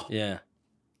 Bro. Yeah.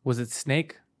 Was it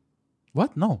snake?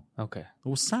 What? No, Okay. it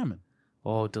was salmon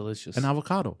Oh, delicious. and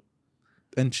avocado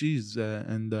and cheese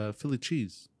and Philly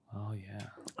cheese. Oh, yeah.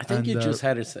 I think And, you just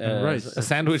had rice. A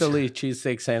sandwich. Philly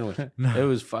cheesesteak sandwich. It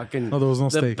was fucking No, there was no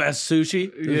the steak. best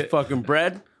sushi. It was Yeah. fucking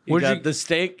bread. You Where'd got you- the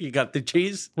steak. You got the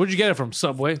cheese. Where'd you get it from?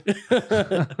 Subway?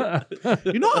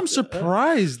 You know, I'm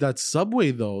surprised that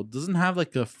Subway though doesn't have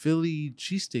like a Philly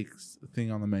cheesesteak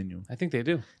thing on the menu. I think they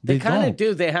do. They kind of don't.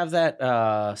 do. They have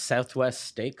that Southwest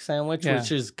steak sandwich, Yeah.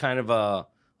 which is kind of a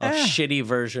shitty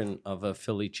version of a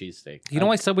Philly cheesesteak. You know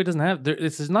why Subway doesn't have?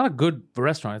 This is not a good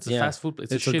restaurant. It's a Yeah. fast food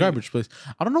place. It's a shitty- garbage place.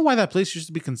 I don't know why that place used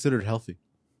to be considered healthy.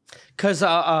 Because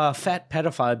a fat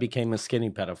pedophile became a skinny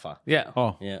pedophile. Yeah.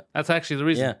 Oh, Yeah. That's actually the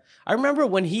reason. Yeah, I remember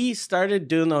when he started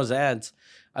doing those ads.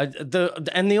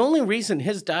 The only reason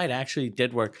his diet actually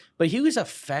did work, but he was a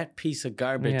fat piece of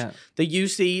garbage. Yeah. They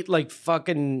used to eat like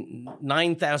fucking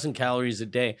 9,000 calories a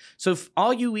day. So if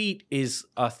all you eat is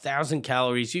 1,000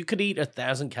 calories, you could eat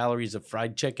 1,000 calories of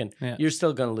fried chicken. Yeah. You're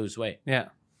still gonna lose weight. Yeah.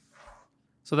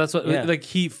 So that's what, Yeah. like,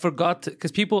 he forgot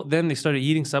because people then they started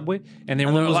eating Subway and they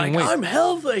And weren't they're losing like, weight. I'm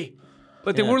healthy.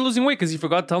 But they Yeah. weren't losing weight because he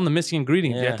forgot to tell them the missing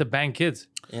ingredient. They Yeah. had to bang kids.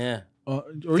 Yeah,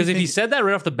 Because if he said that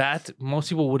right off the bat, most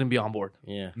people wouldn't be on board.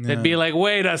 yeah. They'd be like,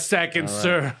 wait a second,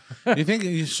 sir. you think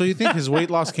his weight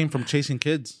loss came from chasing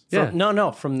kids? Yeah.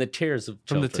 No, from the tears of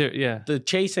From the children. tear. Yeah. The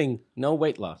chasing, no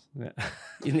weight loss. Yeah.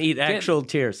 You need actual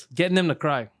tears. Getting them to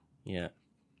cry. Yeah.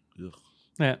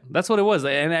 Yeah. That's what it was.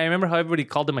 And I remember how everybody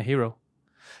called him a hero.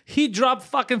 He dropped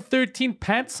fucking 13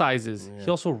 pant sizes. He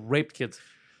also raped kids.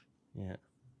 Yeah.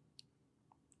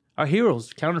 Our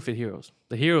heroes, counterfeit heroes,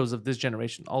 the heroes of this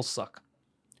generation, all suck.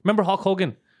 Remember Hulk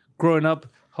Hogan growing up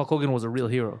Hulk Hogan was a real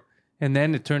hero. And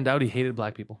then it turned out he hated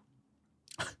black people.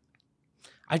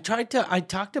 I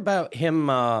talked about him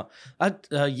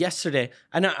yesterday,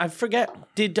 and I forget.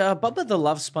 Did Bubba the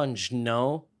Love Sponge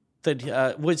know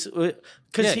that was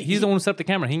because He's the one who set up the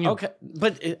camera. He knew. okay?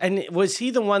 But and was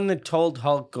he the one that told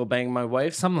Hulk go bang my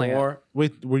wife? Something like that.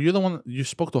 Wait, were you the one you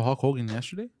spoke to Hulk Hogan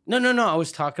yesterday? No. I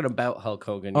was talking about Hulk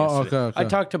Hogan. Oh, yesterday. okay. I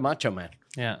talked to Macho Man.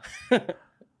 Yeah.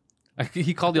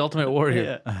 He called the Ultimate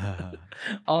Warrior.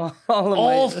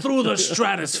 All Through the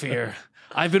stratosphere,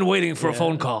 I've been waiting for a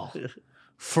phone call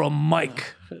from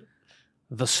Mike,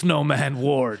 the Snowman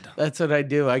Ward. That's what I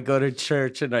do. I go to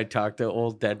church and I talk to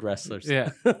old dead wrestlers. Yeah.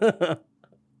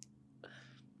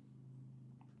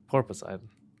 Poor Poseidon.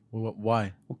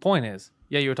 Why? The point is,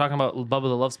 you were talking about Bubba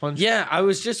the Love Sponge. Yeah, I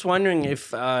was just wondering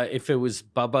if it was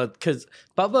Bubba, because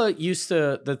Bubba used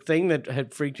to, the thing that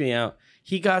had freaked me out,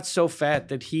 he got so fat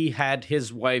that he had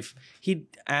his wife, he'd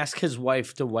ask his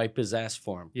wife to wipe his ass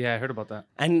for him. Yeah, I heard about that.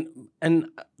 And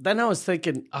then I was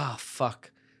thinking, oh,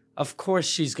 fuck. Of course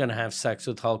she's going to have sex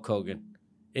with Hulk Hogan.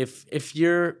 If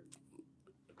your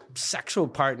sexual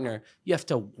partner, you have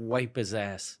to wipe his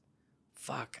ass.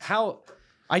 Fuck. How?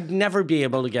 I'd never be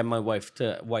able to get my wife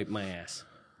to wipe my ass.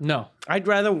 No, I'd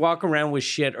rather walk around with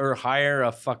shit or hire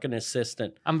a fucking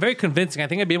assistant. I'm very convincing. I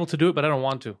think I'd be able to do it, but I don't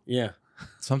want to. Yeah.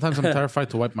 Sometimes I'm terrified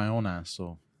to wipe my own ass.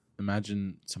 So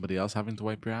imagine somebody else having to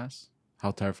wipe your ass.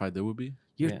 How terrified they would be.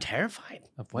 You're Yeah. terrified.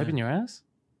 Of wiping your ass?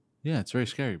 Yeah, it's very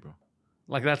scary, bro.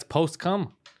 Like that's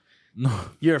post-cum. No,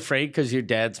 You're afraid because your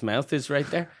dad's mouth is right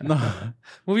there? no.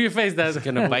 Move your face, Dad.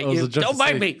 Gonna bite you? Don't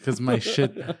bite me. Because my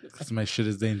shit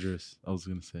is dangerous. I was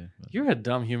gonna say. But You're a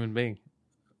dumb human being.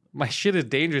 My shit is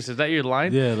dangerous. Is that your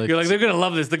line? Yeah, like- you're like they're gonna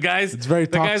love this. The guys, It's very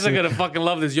the guys are toxic. gonna fucking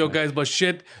love this. Yo, guys, but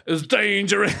shit is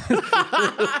dangerous.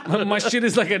 My shit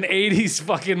is like an '80s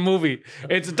fucking movie.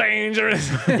 It's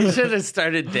dangerous. You should have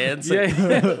started dancing.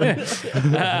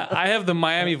 I have the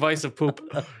Miami Vice of poop.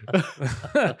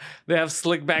 They have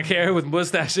slick back hair with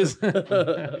mustaches.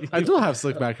 I do have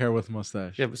slick back hair with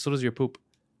mustache. Yeah, but so does your poop.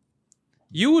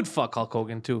 You would fuck Hulk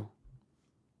Hogan too.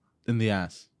 In the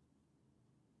ass.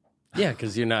 Yeah,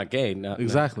 because you're not gay. No,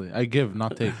 Exactly. I give,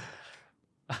 not take.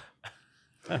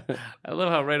 I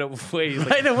love how right away he's like,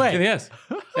 Right away. Yes.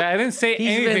 Yeah, I didn't say He's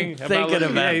anything been thinking like,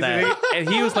 about that. And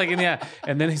he was like, yeah.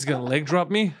 And then he's gonna leg drop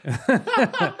me.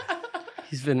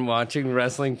 He's been watching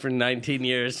wrestling for 19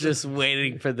 years, just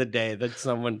waiting for the day that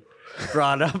someone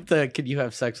brought up could you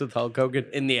have sex with Hulk Hogan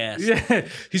in the ass? Yeah.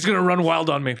 He's gonna run wild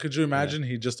on me. Could you imagine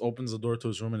he just opens the door to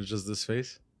his room and it's just this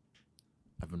face?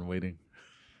 I've been waiting.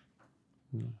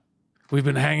 We've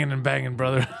been hanging and banging,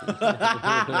 brother.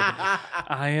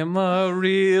 I am a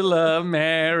real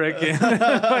American.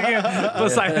 Fucking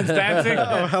Poseidon's dancing.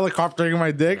 I'm helicoptering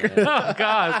my dick. Oh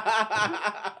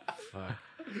God.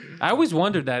 I always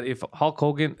wondered that if Hulk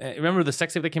Hogan, remember the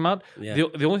sex tape that came out? Yeah.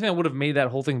 The only thing that would have made that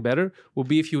whole thing better would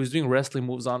be if he was doing wrestling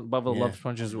moves on Bubba Love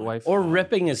Sponge's wife. Or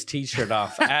ripping his t-shirt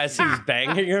off as he's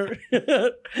banging her.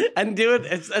 And do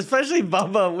it, especially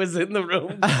Bubba was in the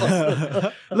room.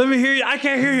 Let me hear you. I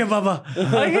can't hear you, Bubba.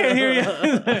 I can't hear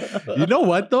you. You know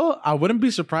what, though? I wouldn't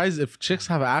be surprised if chicks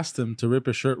have asked him to rip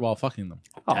his shirt while fucking them.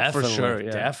 Oh, for sure.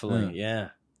 Yeah. Definitely, yeah.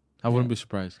 I wouldn't be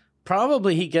surprised.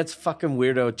 Probably he gets fucking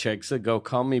weirdo chicks that go,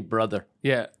 call me brother.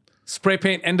 Yeah. Spray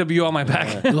paint NW on my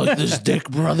back. Look, this dick,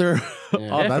 brother. Oh,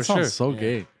 Yeah, that for sounds sure. so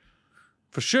gay.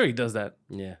 For sure he does that.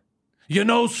 Yeah. You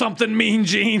know something, Mean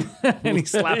Gene? And he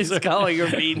slaps He's her. calling her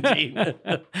Mean Gene.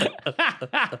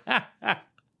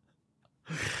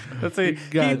 Let's see. He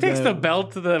God takes the damn.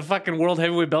 belt to the fucking world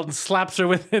heavyweight belt and slaps her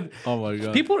with it. Oh my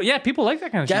god. People like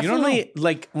that kind of shit. You don't know. Definitely,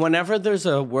 like, whenever there's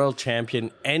a world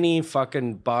champion, any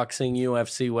fucking boxing,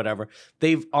 UFC, whatever,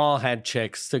 they've all had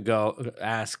chicks to go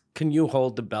ask, can you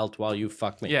hold the belt while you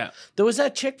fuck me? Yeah. There was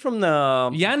that chick from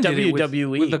the Jan did it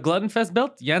WWE. with the Gluttonfest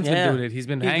belt. Jan's Yeah. been doing it. He's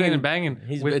been He's hanging been- and banging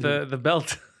he's with been- the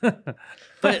belt.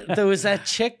 But there was that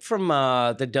chick from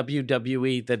the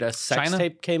WWE that a sex China?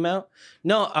 tape came out.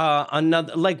 No,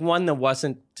 another, like one that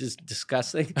wasn't just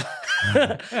disgusting.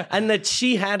 And that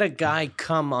she had a guy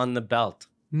come on the belt.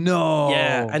 No.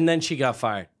 Yeah, and then she got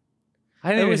fired.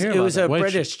 I It didn't was even hear it was about a that. Which-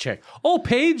 British chick. Oh,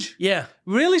 Paige? Yeah.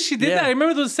 Really? She did Yeah. that? I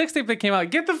remember those sex tape that came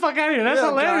out. Get the fuck out of here. That's Yeah,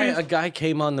 hilarious. A guy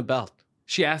came on the belt.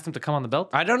 She asked him to come on the belt.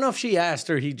 I don't know if she asked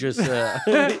or he just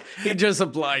he just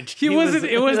obliged. It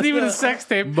wasn't even a sex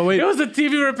tape. But wait. It was a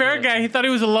TV repair guy. He thought he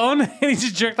was alone and he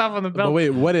just jerked off on the belt. But wait,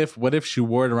 what if she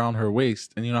wore it around her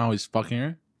waist and you know how he's fucking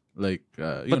her? Like,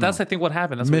 But that's I think what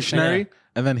happened. That's what you're saying. missionary,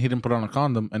 and then he didn't put on a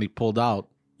condom and he pulled out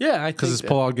Yeah, I because think his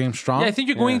pull-out game strong. Yeah, I think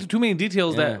you're going into too many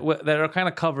details that are kind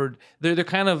of covered. They're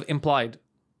kind of implied.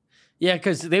 Yeah,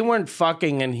 because they weren't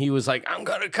fucking, and he was like, "I'm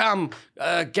gonna come.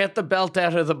 Get the belt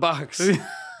out of the box.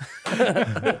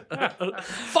 Find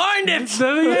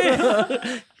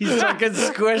it." He's fucking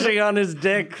squishing on his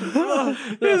dick. He's like,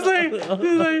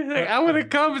 I'm gonna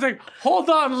come. He's like, hold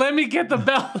on, let me get the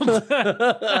belt.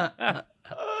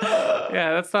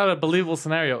 Yeah, that's not a believable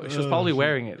scenario. She was probably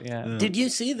wearing it. Yeah. Did you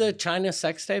see the China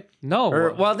sex tape? No.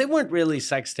 Well, they weren't really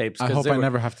sex tapes. I hope I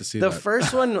never have to see The that.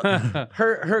 first one,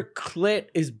 her clit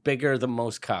is bigger than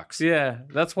most cocks. Yeah,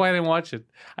 that's why I didn't watch it.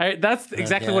 That's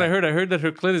exactly what I heard. I heard that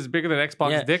her clit is bigger than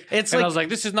Xbox's Yeah. dick. It's and like- I was like,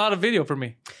 this is not a video for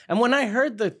me. And when I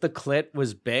heard that the clit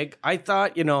was big, I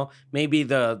thought, maybe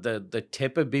the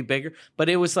tip would be bigger, but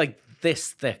it was like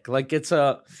this thick. Like it's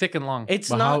Thick and long. it's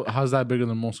But not. how's that bigger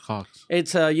than most cocks?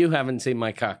 It's you haven't seen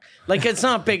my cock. Like it's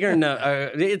not bigger than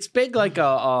it's big like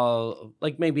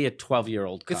like maybe a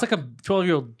 12-year-old cock. It's like a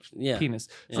 12-year-old Yeah. penis.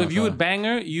 So if you would bang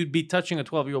her, you'd be touching a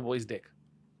 12-year-old boy's dick.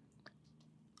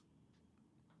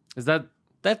 Is that...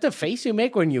 That the face you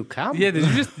make when you come? Yeah, did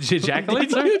you just ejaculate?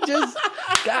 Did you just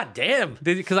God damn.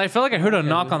 Because I felt like I heard a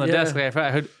knock on the Yeah. desk. Like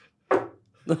I heard...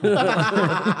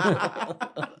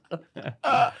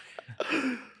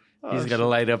 He's gonna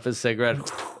light up a cigarette.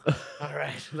 All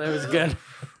right, that was good.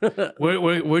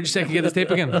 Where'd you say I could get this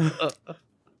tape again?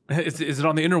 Is it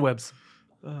on the interwebs?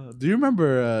 Do you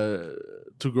remember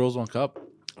Two Girls, One Cup?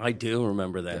 I do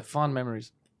remember that. Fond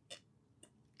memories.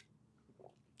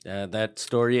 That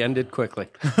story ended quickly.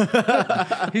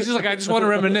 He's just like, I just want to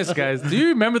reminisce, guys. Do you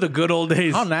remember the good old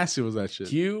days? How nasty was that shit?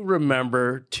 Do you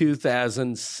remember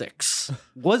 2006?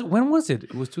 When was it?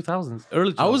 It was 2000s.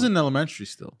 Early 2000s. I was in elementary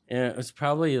still. Yeah, it was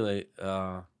probably like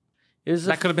it was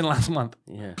That could have been last month.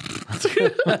 yeah.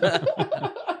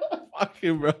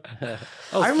 Fucking bro.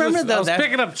 I remember I was that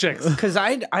picking up chicks. because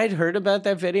I'd heard about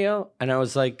that video and I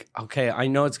was like, okay, I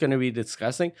know it's going to be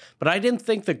disgusting, but I didn't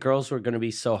think the girls were going to be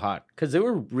so hot because they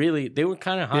were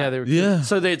kind of hot. Yeah, they were. Yeah.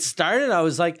 So they started. I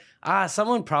was like,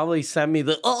 someone probably sent me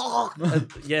the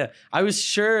yeah. I was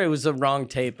sure it was the wrong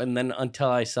tape, and then until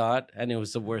I saw it, and it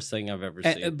was the worst thing I've ever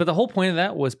seen. But the whole point of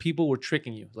that was people were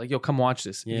tricking you. Like, yo, come watch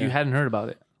this. Yeah. You hadn't heard about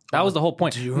it. That was the whole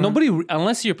point. Nobody,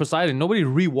 unless you're Poseidon, nobody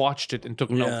rewatched it and took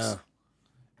notes.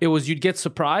 It was you'd get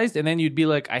surprised, and then you'd be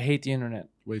like, I hate the internet.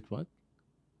 Wait, what?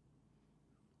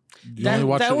 That-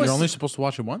 that was- You're only supposed to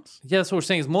watch it once? Yeah, that's what we're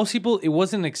saying. Is most people, it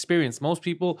wasn't an experience. Most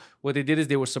people, what they did is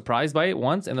they were surprised by it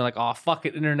once, and they're like, "Oh fuck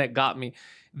it, internet got me."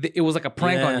 It was like a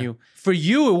prank Yeah. on you. For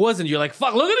you, it wasn't. You're like,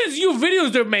 "Fuck, look at these new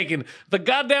videos they're making. The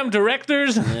goddamn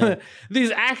directors,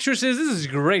 these actresses. This is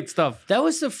great stuff." That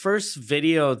was the first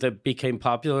video that became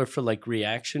popular for like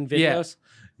reaction videos.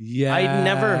 Yeah. I'd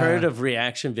never heard of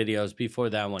reaction videos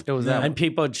before that one. It was that and one.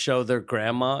 people would show their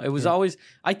grandma. It was always.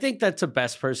 I think that's the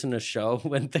best person to show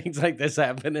when things like this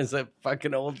happen is a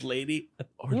fucking old lady.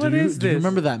 Or What do you, is do you this?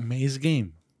 remember that maze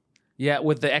game? Yeah,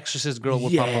 with the Exorcist girl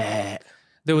would pop up.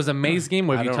 There was a maze game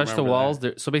where I if you don't touch the remember walls,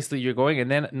 so basically you're going, and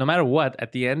then no matter what,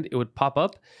 at the end it would pop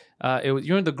up. It was,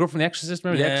 you know the girl from The Exorcist,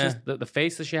 remember Yeah. The Exorcist, the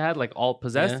face that she had, like all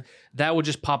possessed. Yeah. That would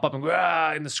just pop up and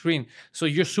go in the screen. So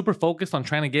you're super focused on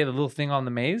trying to get a little thing on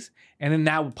the maze, and then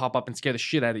that would pop up and scare the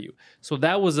shit out of you. So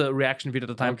that was a reaction video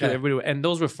at the time too. Okay. Everybody, and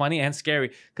those were funny and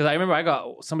scary because I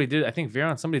remember somebody did it. I think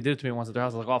Veron, somebody did it to me once at their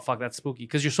house. I was like, oh fuck, that's spooky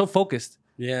because you're so focused,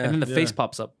 Yeah. and then the Yeah. face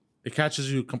pops up. It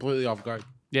catches you completely off guard.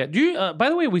 Yeah. Do you? By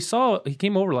the way, he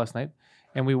came over last night,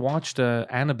 and we watched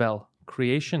Annabelle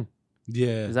Creation.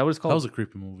 Yeah. Is that what it's called? That was a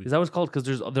creepy movie. Is that what it's called? Because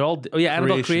they're all Annabelle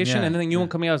Creation, Creation, yeah. and then the new one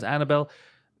coming out is Annabelle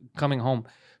Coming Home.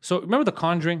 So remember The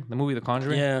Conjuring, the movie The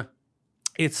Conjuring? yeah.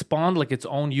 It spawned like its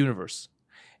own universe,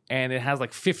 and it has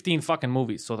like 15 fucking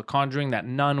movies. So The Conjuring, that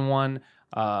Nun one,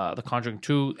 The Conjuring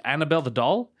 2, Annabelle the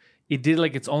doll. It did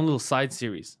like its own little side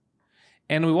series.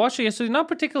 And we watched it yesterday. Not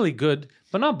particularly good,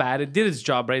 but not bad. It did its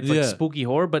job, right? It's like Yeah. spooky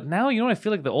horror. But now, you know what I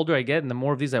feel like the older I get and the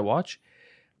more of these I watch,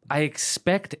 I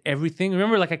expect everything.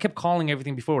 Remember, like I kept calling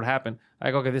everything before it would happen.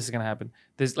 Like, okay, this is gonna happen.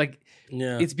 There's like,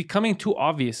 Yeah. it's becoming too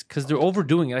obvious because they're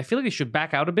overdoing it. I feel like they should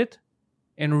back out a bit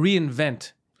and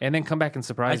reinvent, and then come back and I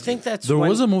surprise. think that's There when,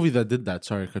 was a movie that did that.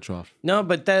 Sorry, I cut you off. no,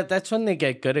 but that's when they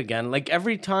get good again. Like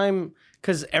every time,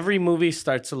 because every movie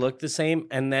starts to look the same,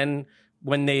 and then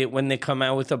when they come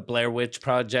out with a Blair Witch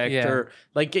Project, Yeah. or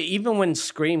like even when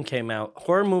Scream came out,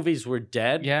 horror movies were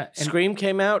dead. Yeah, and- Scream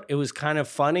came out, it was kind of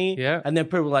funny. Yeah. and then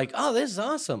people were like, "Oh, this is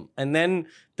awesome," and then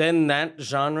that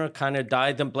genre kind of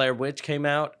died. Then Blair Witch came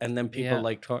out, and then people Yeah.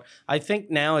 liked horror. I think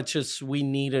now it's just we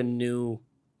need a new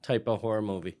type of horror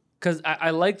movie. because I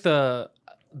like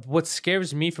what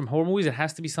scares me from horror movies, it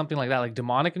has to be something like that, like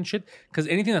demonic and shit. Because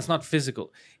anything that's not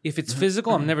physical, if it's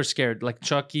physical, I'm never scared. Like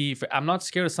Chucky, I'm not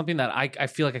scared of something that I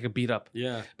feel like I could beat up.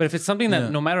 Yeah. But if it's something that Yeah.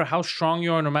 no matter how strong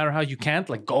you are, no matter how you can't,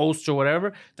 like ghosts or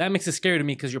whatever, that makes it scary to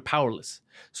me because you're powerless.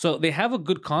 So they have a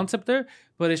good concept there,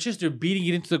 but it's just they're beating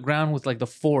it into the ground with like the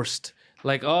forced.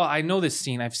 Like, oh, I know this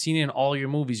scene. I've seen it in all your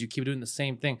movies. You keep doing the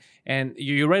same thing. And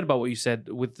you're right about what you said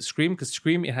with the Scream, because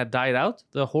Scream, it had died out,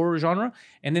 the horror genre.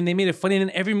 And then they made it funny. And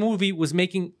then every movie was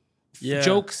making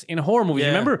jokes in horror movies. Yeah.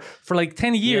 Remember, for like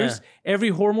 10 years, every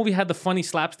horror movie had the funny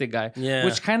slapstick guy, Yeah.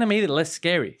 which kind of made it less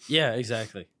scary. Yeah,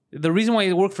 exactly. The reason why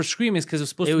it worked for Scream is because it was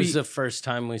supposed It to was be the first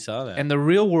time we saw that. and the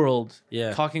real world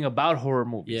Yeah. talking about horror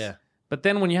movies. Yeah. But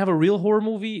then when you have a real horror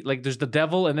movie, like there's the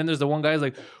devil, and then there's the one guy's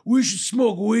like, we should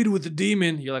smoke weed with the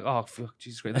demon. You're like, oh, fuck,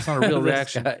 Jesus Christ. That's not a real This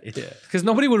reaction. guy, yeah. Because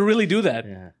nobody would really do that.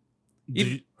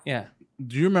 Yeah. Yeah.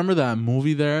 Do you remember that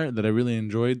movie there that I really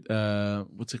enjoyed?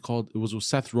 What's it called? It was with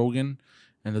Seth Rogen,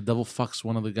 and the devil fucks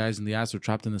one of the guys in the ass. They're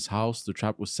trapped in this house. They're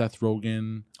trapped with Seth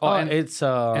Rogen. Oh, and it's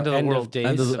End of the World. Days.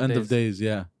 End of days.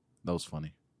 Yeah, that was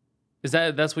funny.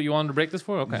 that's what you wanted to break this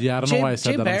for? Okay. Yeah, I don't know why I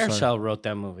said Jay that. I'm sorry. Baruchel wrote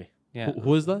that movie. Yeah.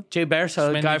 Who is that? Jay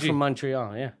Baruchel, the Smendy guy G. from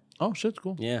Montreal. Yeah. Oh shit,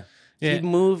 cool. Yeah. Yeah. He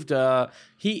moved.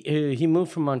 He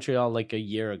moved from Montreal like a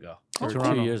year ago or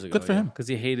Toronto. 2 years ago. Good for him. Because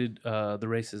he hated the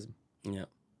racism. Yeah.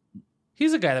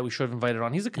 He's a guy that we should have invited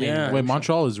on. He's a Canadian. Yeah. guy. Wait,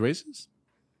 Montreal is racist?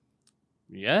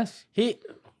 Yes. He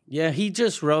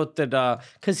just wrote that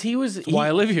because he was Why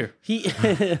I live here. he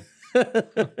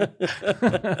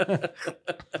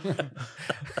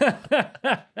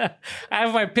I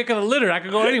have my pick of the litter. I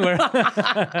could go anywhere. But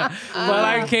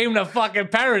I came to fucking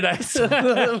paradise.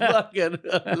 fucking.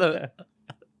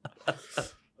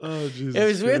 Oh Jesus! It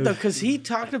was weird though because he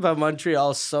talked about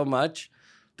Montreal so much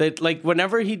that like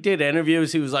whenever he did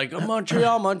interviews, he was like, oh,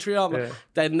 Montreal. Yeah.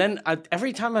 And then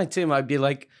every time I'd see him, I'd be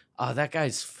like, oh, that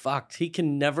guy's fucked. He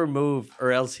can never move,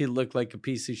 or else he looked like a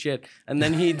piece of shit. And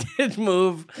then he did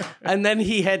move, and then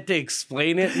he had to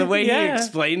explain it. And the way he Yeah.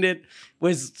 explained it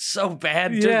was so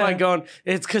bad. Just Yeah. by going,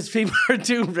 it's because people are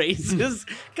too racist.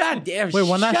 God damn. Wait,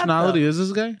 what shut nationality up. is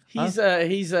this guy?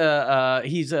 He's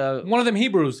a One of them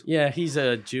Hebrews. yeah, he's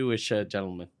a Jewish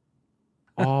gentleman.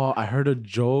 Oh, I heard a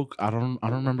joke. I don't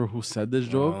remember who said this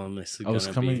joke. Oh, this is I was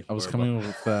gonna coming. be I was horrible. coming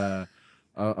with.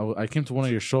 I came to one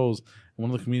of your shows. And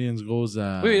one of the comedians goes.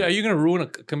 Wait, are you going to ruin a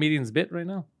comedian's bit right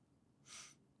now?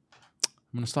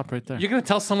 I'm gonna stop right there. You're going to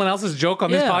tell someone else's joke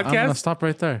on this Yeah, I'm gonna podcast? stop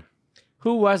right there.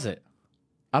 Who was it?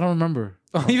 I don't remember.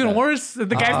 Even worse, the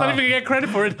guy's not even going to get credit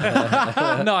for it.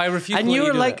 No, I refuse to And let you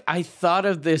were do like, that. I thought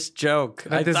of this joke.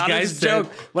 I this thought guy of this said-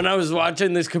 joke when I was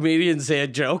watching this comedian say a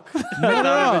joke. I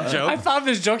thought of a joke. I thought of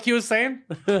this joke he was saying.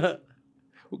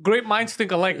 Great minds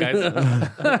think alike, guys.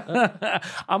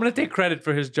 I'm going to take credit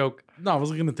for his joke. No, I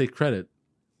wasn't gonna take credit.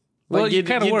 Well, Like, you you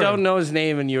kind of you were. don't know his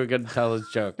name and you were going to tell his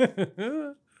joke.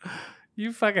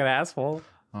 You fucking asshole.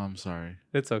 Oh, I'm sorry.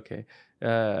 It's okay.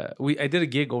 I did a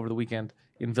gig over the weekend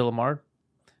in Villamar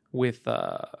with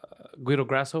Guido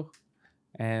Grasso,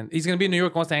 and he's gonna be in New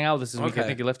York. Wants to hang out with us this week. I Okay.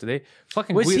 think he left today.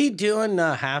 Fucking Was Guido- he doing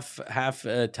half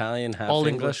Italian, half all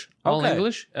English? All Okay.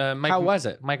 English. Mike, How was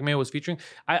it? Mike Mayo was featuring.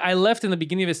 I left in the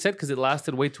beginning of his set because it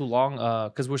lasted way too long.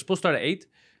 Because we're supposed to start at 8,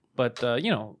 but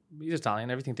he's Italian.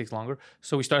 Everything takes longer.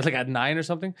 So we started like at 9 or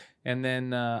something, and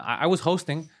then I was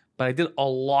hosting. But I did a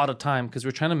lot of time because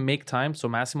we're trying to make time so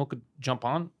Massimo could jump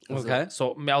on. Okay.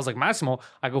 So I was like, Massimo,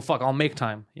 I go, fuck, I'll make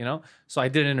time, So I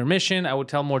did an intermission. I would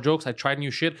tell more jokes. I tried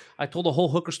new shit. I told a whole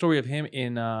hooker story of him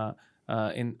in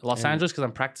Los Angeles because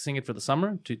I'm practicing it for the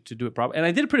summer to do it properly. And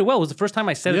I did it pretty well. It was the first time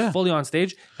I said Yeah. it fully on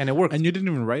stage and it worked. And you didn't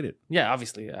even write it. Yeah,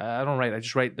 obviously. I don't write. I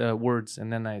just write words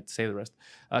and then I say the rest.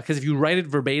 Because if you write it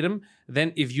verbatim,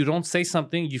 then if you don't say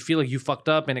something, you feel like you fucked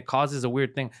up and it causes a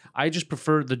weird thing. I just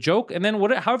prefer the joke and then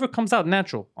however comes out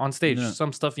natural on stage. Yeah.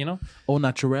 Some stuff, Oh,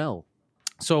 naturel.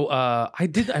 So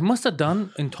I must have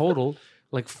done in total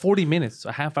like 40 minutes,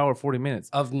 a half hour, 40 minutes.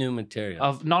 Of new material.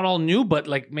 Of not all new, but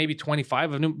like maybe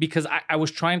 25 of new because I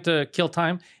was trying to kill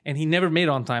time and he never made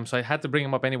on time. So I had to bring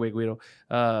him up anyway, Guido.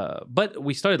 But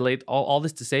we started late. All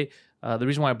this to say, the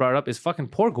reason why I brought it up is fucking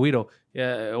poor Guido.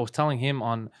 I was telling him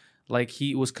on like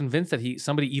he was convinced that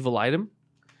somebody evil-eyed him.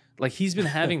 Like he's been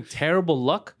having terrible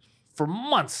luck for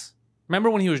months. Remember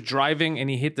when he was driving and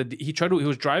he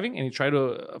was driving and he tried to,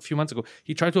 a few months ago,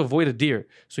 he tried to avoid a deer.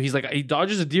 So he's like, he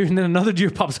dodges a deer and then another deer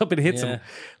pops up and hits him.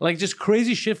 Like just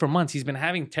crazy shit for months. He's been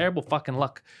having terrible fucking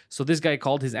luck. So this guy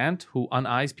called his aunt who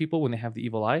uneyes people when they have the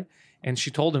evil eye. And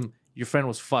she told him, your friend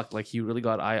was fucked. Like he really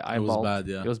got eyeballed. bad,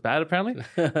 yeah. It was bad apparently.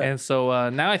 And so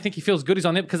now I think he feels good he's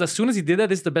on it because as soon as he did that,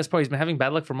 this is the best part. He's been having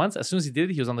bad luck for months. As soon as he did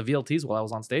it, he was on the VLTs while I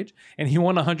was on stage and he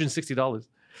won $160.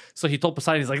 So he told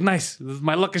Poseidon, he's like, nice,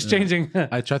 my luck is changing.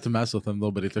 I tried to mess with him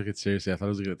though, but he took it seriously. I thought he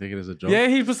was gonna take it as a joke.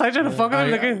 Yeah, Poseidon trying to fuck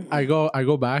with him. I go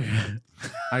back.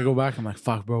 I go back. I'm like,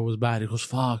 fuck, bro, it was bad. He goes,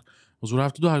 fuck. He goes, what do I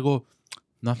have to do? I go,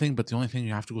 nothing, but the only thing,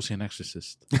 you have to go see an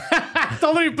exorcist.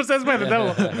 Told him he possessed by the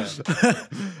devil.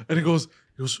 And he goes,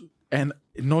 and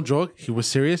no joke, he was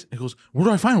serious. He goes, where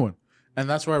do I find one? And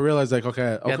that's where I realized, like,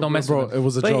 okay, don't mess bro, with him. it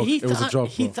was a But joke. he It was a thought, joke.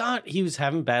 he Bro. thought he was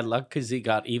having bad luck because he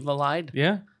got evil-eyed.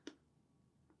 Yeah.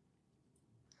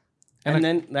 And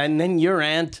then your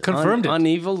aunt Confirmed it.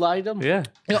 evil-eyed him? Yeah.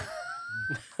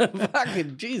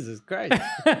 Fucking Jesus Christ.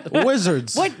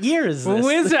 Wizards. What year is this?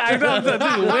 Wizard. I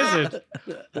know.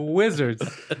 Dude, wizards.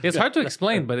 It's hard to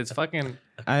explain, but it's fucking.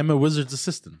 I'm a wizard's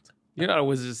assistant. You're not a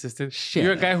wizard assistant.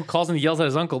 You're a guy who calls and yells at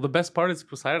his uncle. The best part is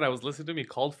Poseidon. I was listening to him. He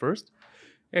called first.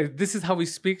 Yeah, this is how he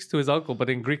speaks to his uncle, but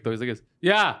in Greek though. He's like,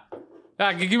 "Yeah,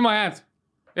 give me my aunt.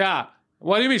 Yeah,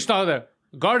 what do you mean she's not there?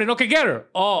 Garden. Okay, get her.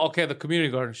 Oh, okay, the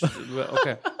community garden.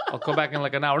 Okay, I'll come back in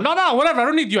like an hour. No, whatever. I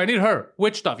don't need you. I need her.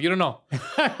 Witch stuff. You don't know.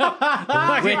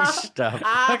 Witch stuff.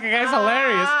 Fucking guy's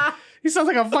hilarious. He sounds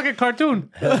like a fucking cartoon.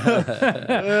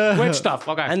 Witch stuff.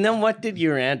 Okay. And then what did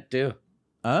your aunt do?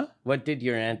 Huh? What did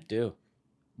your aunt do?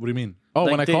 What do you mean? Oh,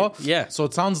 Like when I they- call? yeah. So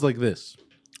it sounds like this.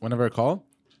 Whenever I call,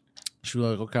 she'll be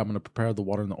like, okay, I'm going to prepare the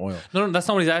water and the oil. No, that's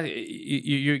not what he's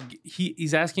asking.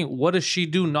 He's asking, what does she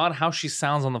do? Not how she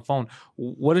sounds on the phone.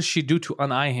 What does she do to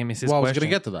uneye him? Is his Well, I was question. going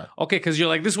to get to that. Okay, because you're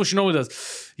like, this is what she normally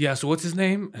does. Yeah, so what's his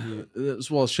name?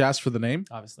 Well, she asked for the name,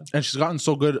 Obviously. and she's gotten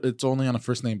so good, it's only on a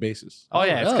first name basis. Oh,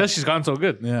 yeah, it's because she's gotten so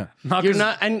good. Yeah. Not You're 'cause-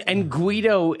 not, and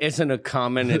Guido isn't a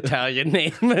common Italian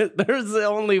name. There's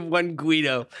only one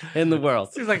Guido in the world.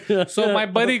 He's like, so my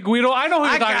buddy Guido, I know who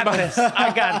you're I talking got about. this.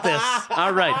 I got this.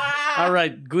 All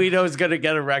right. Guido's gonna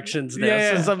get erections now. Yeah,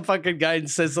 yeah. So some fucking guy in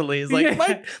Sicily is like,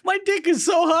 Yeah. my dick is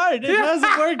so hard. It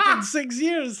hasn't worked in 6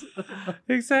 years.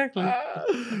 Exactly.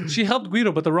 She helped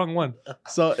Guido, but the wrong one.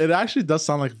 So it actually does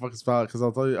sound like a fucking spell, because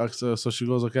I'll tell you. So she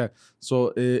goes, okay.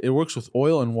 So it works with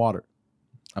oil and water,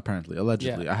 apparently,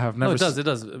 allegedly. Yeah. I have No, never. it does. It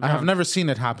does. I have never seen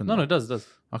it happen. No, though. it does. It does.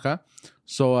 Okay.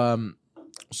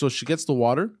 So she gets the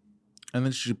water, and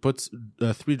then she puts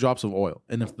 3 drops of oil.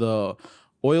 And if the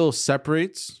oil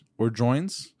separates or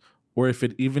joins, or if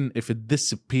it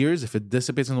disappears, if it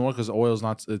dissipates in the water, because oil is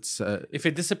not, it's If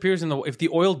it disappears if the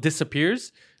oil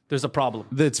disappears, there's a problem.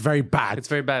 it's very bad. It's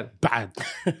very bad. bad,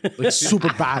 like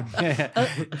super bad.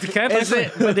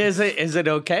 Is it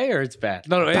okay or it's bad?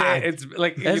 No, Bad. it's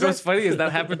like, you know what's funny is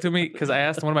that happened to me because I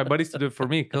asked one of my buddies to do it for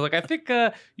me. Because like, I think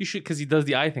you should, because he does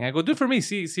the eye thing. I go, do it for me,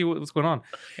 see what's going on.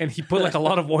 And he put like a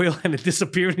lot of oil and it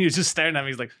disappeared and he was just staring at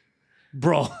me. He's like,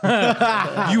 bro,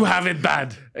 you have it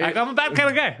bad. I'm a bad kind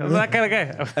of guy. I'm that kind of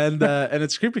guy. And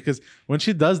it's creepy because when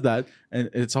she does that, and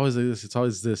it's always like this, it's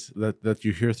always this that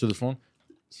you hear through the phone.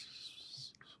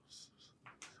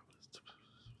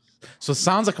 So it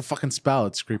sounds like a fucking spell.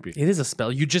 It's creepy. It is a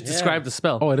spell. You just described the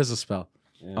spell. Oh, it is a spell.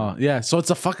 Oh, yeah. So it's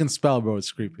a fucking spell, bro.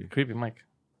 It's creepy. Creepy, Mike.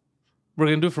 We're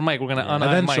going to do it for Mike. We're going to And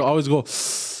uneye then Mike. she'll always go,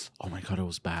 oh my God, it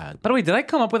was bad. By the way, did I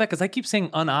come up with that? Because I keep saying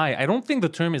uneye. I don't think the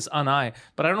term is uneye,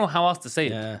 but I don't know how else to say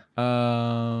it. Yeah.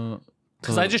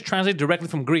 Because I just translate directly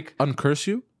from Greek. Uncurse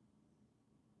you?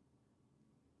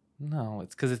 No,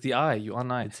 it's because it's the eye. You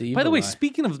uneye. It's the By the evil way, eye.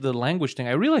 speaking of the language thing,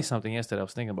 I realized something yesterday. I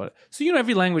was thinking about it. So,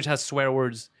 every language has swear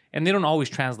words, and they don't always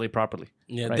translate properly.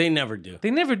 Yeah, Right. they never do.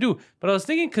 They never do. But I was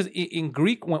thinking, because in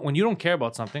Greek, when you don't care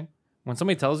about something, when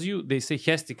somebody tells you, they say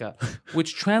chestika,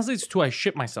 which translates to I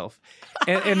shit myself.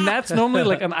 And that's normally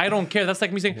like an I don't care. That's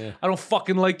like me saying, I don't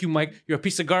fucking like you, Mike. You're a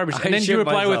piece of garbage. And I then you shit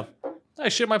reply myself. with, I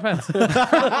shit my pants.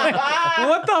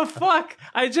 What the fuck?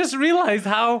 I just realized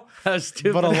how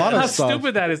stupid. But a lot how of stuff.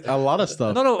 stupid that is. A lot of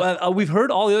stuff. No, we've heard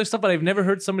all the other stuff, but I've never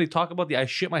heard somebody talk about the I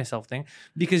shit myself thing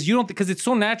because because it's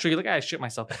so natural. You're like, I shit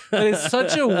myself. But it's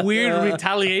such a weird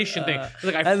retaliation thing. It's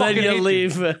like, I and then fucking you hate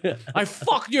leave. I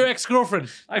fucked your ex-girlfriend.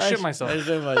 I shit myself. I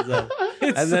shit myself.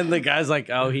 And then the guy's like,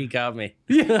 oh, he got me.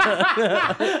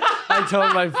 I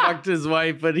told him I fucked his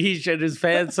wife, but he shit his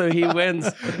pants, so he wins.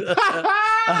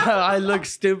 I look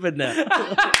stupid now.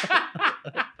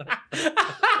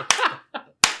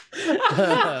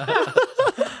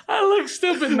 I look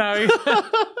stupid now.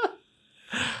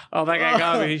 Oh, that guy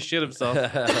got me. He shit himself.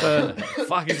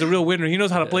 Fuck, he's a real winner. He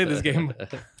knows how to play this game.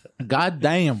 God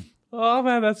damn. Oh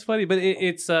man, that's funny. But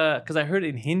it's because I heard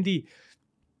in Hindi,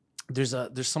 there's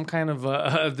some kind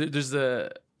of there's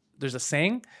a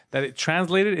saying that it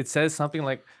translated. It says something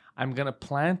like, "I'm gonna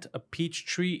plant a peach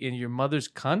tree in your mother's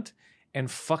cunt, and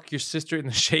fuck your sister in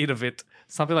the shade of it.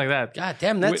 Something like that. God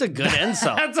damn, that's a good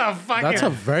insult. That's a fucking. That's a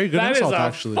very good that insult, is a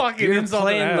actually. Fucking You're insult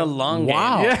playing the long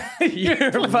Wow. game.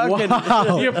 Yeah. You're fucking.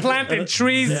 Wow. You're planting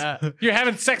trees. Yeah. You're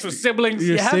having sex with siblings.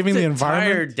 You're You have saving to the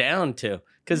environment. tie her down too.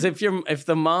 Because if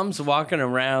the mom's walking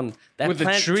around, that With the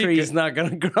plant tree tree's not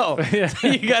gonna grow. So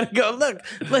you gotta go. Look,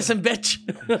 listen, bitch.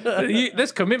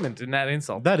 There's commitment in that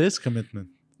insult. That is commitment.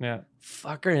 Yeah.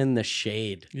 Fuck her in the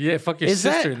shade. Yeah. Fuck your Is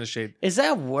sister that- in the shade. Is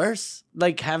that worse?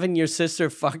 Like having your sister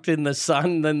fucked in the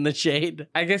sun than the shade?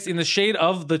 I guess in the shade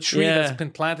of the tree Yeah. that's been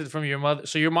planted from your mother.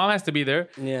 So your mom has to be there.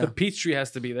 Yeah. The peach tree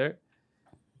has to be there.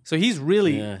 So he's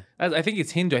really. Yeah. I think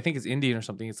it's Hindu. I think it's Indian or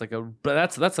something. It's like a. But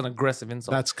that's an aggressive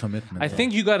insult. That's commitment. I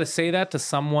think you got to say that to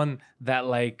someone that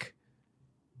like.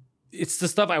 It's the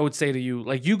stuff I would say to you.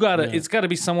 Like you gotta. Yeah. It's got to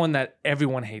be someone that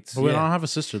everyone hates. But we Yeah. don't have a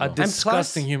sister, A though.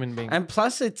 disgusting human being. And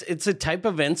plus, it's a type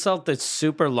of insult that's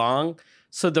super long,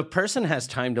 so the person has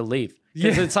time to leave.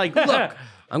 Because Yeah. it's like, look,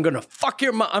 I'm gonna fuck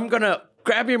your mom. I'm gonna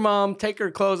grab your mom, take her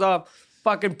clothes off,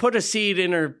 fucking put a seed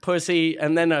in her pussy,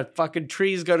 and then a fucking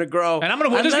tree's gonna grow. And I'm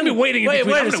gonna- there's gonna be waiting in Wait,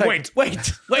 between. wait I'm a gonna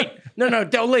second. Wait. No,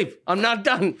 don't leave. I'm not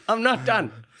done. I'm not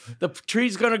done. The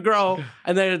tree's gonna grow,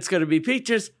 and then it's gonna be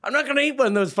peaches. I'm not gonna eat one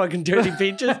of those fucking dirty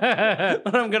peaches,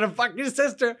 but I'm gonna fuck your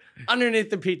sister underneath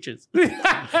the peaches.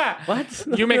 What?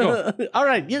 You may go. All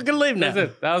right, you can leave now.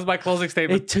 That's it. That was my closing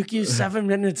statement. It took you 7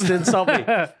 minutes to insult me.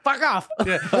 Fuck off.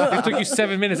 It took you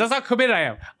 7 minutes. That's how committed I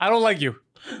am. I don't like you.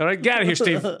 All right, get out of here,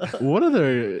 Steve. What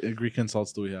other Greek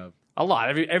insults do we have? A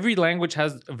lot. Every language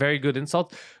has a very good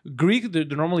insult. Greek, they're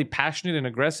normally passionate and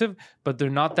aggressive, but they're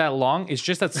not that long. It's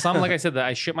just that some, like I said, that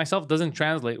I shit myself doesn't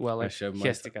translate well. Like shit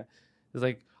myself. Hiestica. It's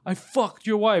like, I fucked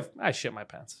your wife. I shit my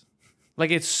pants.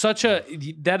 Like it's such a,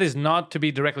 that is not to be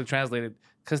directly translated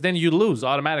because then you lose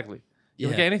automatically. You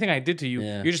look Yeah. at anything I did to you,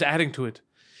 Yeah. you're just adding to it.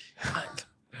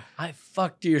 I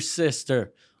fucked your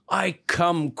sister. I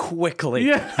come quickly.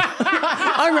 Yeah.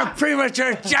 I'm a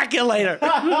premature ejaculator.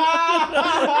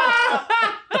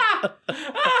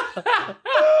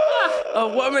 A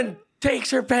woman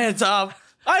takes her pants off.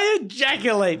 I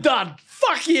ejaculate. Done.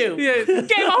 Fuck you. Yeah.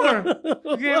 Game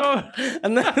over. Game over.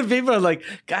 And then people are like,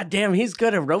 God damn, he's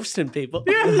good at roasting people.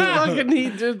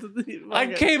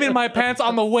 I came in my pants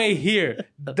on the way here.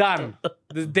 Done.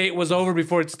 The date was over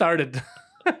before it started.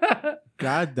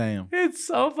 God damn. It's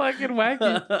so fucking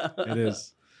wacky. It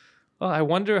is. Well, I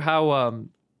wonder how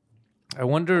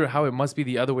it must be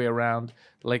the other way around.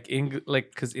 Like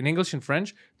because in English and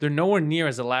French, they're nowhere near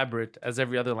as elaborate as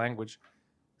every other language.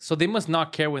 So they must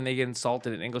not care when they get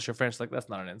insulted in English or French. Like that's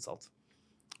not an insult.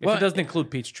 If Well, it doesn't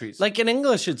include peach trees. Like in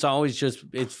English, it's always just,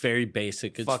 it's very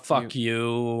basic. It's fuck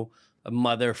you, a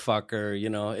motherfucker,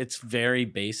 you know, it's very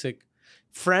basic.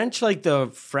 French, like the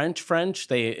French,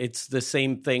 it's the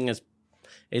same thing as,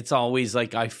 it's always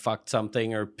like I fucked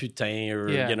something or putain or,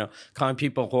 Yeah. you know, calling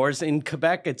people whores. In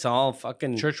Quebec, it's all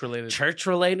fucking church related. church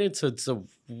related. So it's the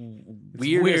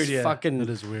weirdest weird, yeah. fucking. It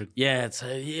is weird. Yeah, it's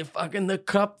you fucking the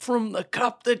cup from the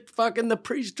cup that fucking the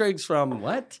priest drinks from.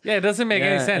 What? Yeah, it doesn't make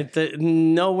any Yeah, sense.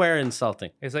 nowhere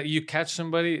insulting. It's like you catch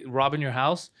somebody robbing your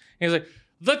house, and he's like,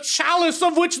 the chalice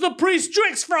of which the priest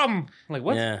drinks from. I'm like,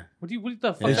 what? Yeah. What the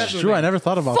fuck? Yeah. that It's doing? true. I never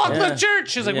thought about Fuck that. the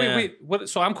church. She's like, Yeah. wait, what?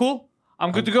 So I'm cool.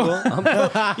 I'm good to go.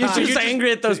 You're just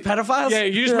angry at those pedophiles? Yeah,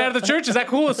 you just mad at the church? Is that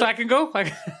cool? So I can go?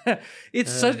 Like,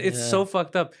 it's so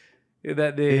fucked up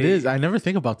that they. It is. I never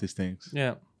think about these things.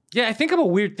 Yeah. Yeah, I think about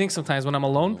weird things sometimes when I'm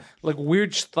alone. Like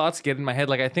weird thoughts get in my head.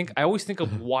 Like I always think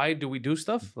of why do we do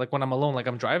stuff? Like when I'm alone, like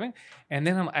I'm driving, and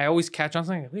then I always catch on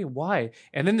something. Like, wait, why?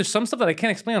 And then there's some stuff that I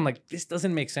can't explain. I'm like, this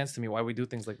doesn't make sense to me. Why we do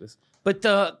things like this? But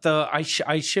I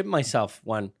ship myself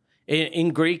one. In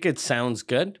Greek, it sounds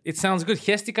good. It sounds good.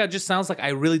 Hiestica just sounds like I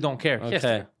really don't care. Okay.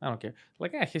 Hiestica, I don't care.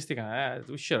 Like hiestica,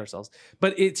 we shit ourselves.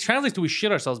 But it translates to we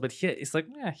shit ourselves. But it's like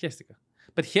hiestica.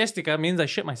 But hiestica means I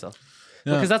shit myself.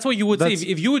 Yeah. Because that's what you would say. That's-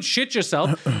 If you would shit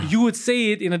yourself, you would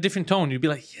say it in a different tone. You'd be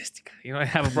like, hiestica. You know, I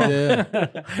have a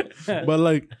problem. Yeah. But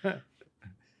like,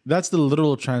 that's the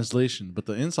literal translation. But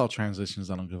the insult translation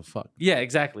is I don't give a fuck. Yeah,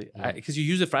 exactly. Because you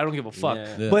use it for I don't give a fuck.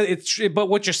 Yeah. Yeah. But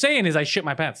what you're saying is I shit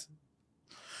my pants.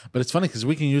 But it's funny because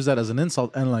we can use that as an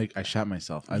insult and like I shat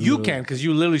myself. You literally- can because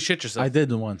you literally shit yourself. I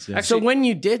did once. Yeah. So when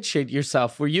you did shit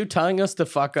yourself, were you telling us to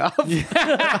fuck off? he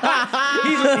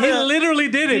literally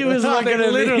did it. He was looking at me.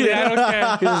 literally. I don't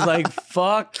care. He was like,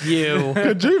 "Fuck you,"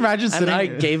 Could you imagine and sitting? I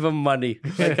gave him money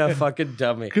like a fucking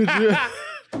dummy. could you?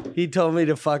 He told me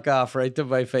to fuck off right to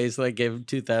my face, and I gave him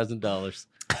 $2,000.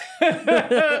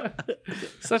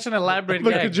 Such an elaborate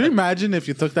But gag. could you imagine if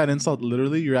you took that insult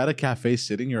literally? You're at a cafe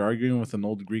sitting, you're arguing with an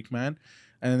old Greek man,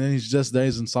 and then he's just there,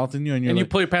 he's insulting you, and you're And you like,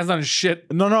 pull your pants down and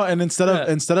shit. no, and instead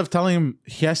Yeah. of telling him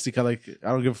hiestica, like I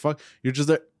don't give a fuck, you're just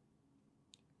there.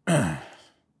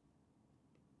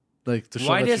 Like to show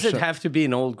Why that does you it shut- have to be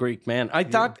an old Greek man? I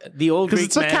thought the old 'Cause Greek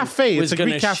it's a man cafe. was It's a going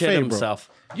Greek to cafe, shit bro.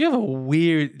 himself. You have a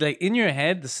weird, like in your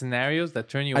head, the scenarios that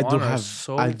turn you I on do are have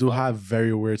so. I do fun. have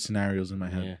very weird scenarios in my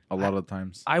head Yeah. a lot of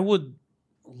times. I would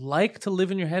like to live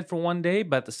in your head for one day,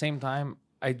 but at the same time,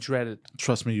 I dread it.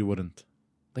 Trust me, you wouldn't.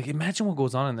 Like, imagine what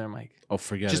goes on in there, Mike. Oh,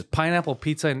 forget Just it. pineapple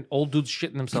pizza and old dudes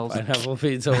shitting themselves. Pineapple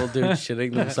pizza, old dudes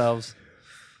shitting themselves.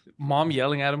 Mom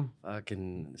yelling at him.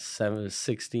 Fucking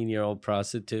 16-year-old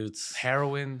prostitutes.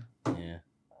 Heroin. Yeah.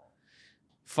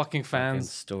 Fucking Fucking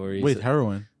fans. stories. Wait,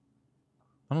 heroin?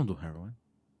 I don't do heroin.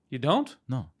 You don't?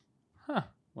 No. Huh.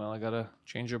 Well, I gotta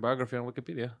change your biography on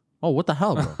Wikipedia. Oh, what the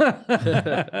hell, bro?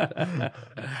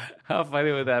 How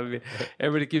funny would that be?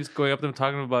 Everybody keeps going up to them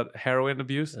talking about heroin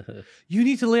abuse. You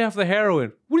need to lay off the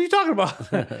heroin. What are you talking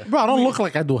about? Bro, I don't look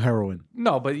like I do heroin.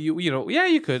 No, but you know, yeah,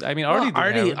 you could. I mean, Artie did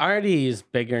heroin. Artie is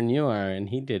bigger than you are, and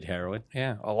he did heroin.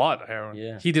 Yeah, a lot of heroin.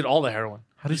 Yeah. He did all the heroin.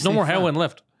 How do you There's no stay more fat? heroin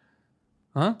left.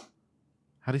 Huh?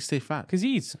 How do you stay fat? Because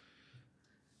he eats.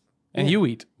 And Yeah. you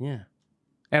eat. Yeah.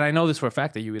 And I know this for a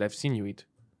fact that you eat. I've seen you eat.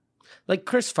 Like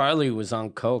Chris Farley was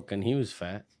on coke, and he was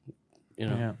fat. You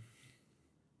know. Yeah.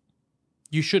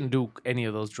 You shouldn't do any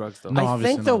of those drugs, though. No. I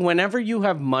obviously think though, not. whenever you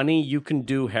have money, you can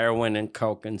do heroin and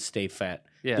coke and stay fat.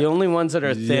 Yeah. The only ones that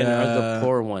are thin are the Yeah.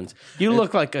 poor ones. You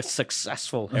look like a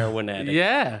successful heroin addict.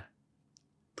 Yeah.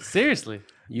 Seriously.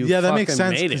 You Yeah, that makes fucking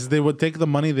sense made because it. they would take the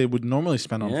money they would normally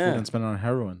spend on Yeah. food and spend it on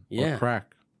heroin Yeah. or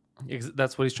crack.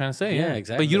 That's what he's trying to say. Yeah, Yeah,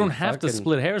 exactly. But you don't have to Fucking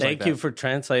split hairs like Thank that. you for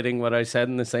translating what I said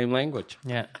in the same language.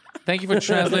 Yeah. Thank you for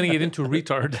translating it into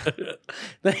retard.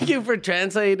 Thank you for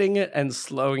translating it and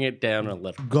slowing it down a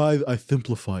little. Guys, I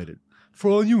simplified it.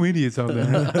 For all you idiots out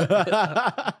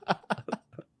there.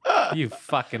 You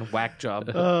fucking whack job.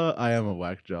 I am a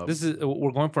whack job. This is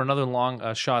we're going for another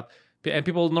long shot. And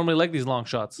people normally like these long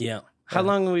shots. Yeah. How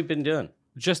long have we been doing?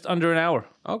 Just under an hour.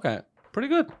 Okay. Pretty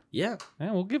good. Yeah.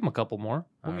 Yeah, we'll give them a couple more.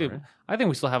 We'll All give. right. I think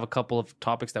we still have a couple of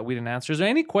topics that we didn't answer. Is there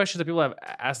any questions that people have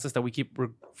asked us that we keep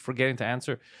forgetting to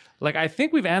answer? Like, I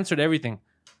think we've answered everything.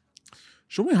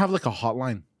 Should we have like a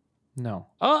hotline? No.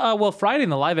 Well, Friday in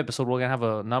the live episode, we're gonna have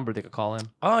a number they could call in.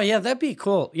 Oh, yeah, that'd be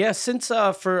cool. Yeah, since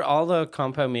for all the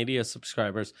Compound Media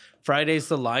subscribers, Friday's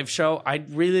the live show, I'd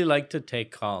really like to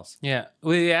take calls. Yeah,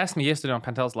 they asked me yesterday on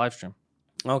Pantel's live stream,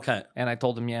 Okay. and I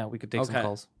told them, yeah, we could take some Okay.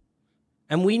 calls.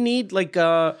 And we need like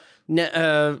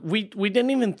we didn't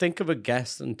even think of a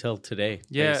guest until today,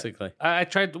 Yeah, basically. I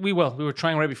tried. We were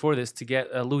trying right before this to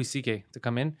get Louis C.K. to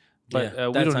come in, but yeah,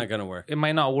 we that's don't. not going to work. It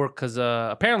might not work because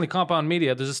apparently Compound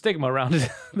Media, there's a stigma around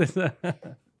it.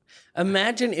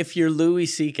 Imagine if you're Louis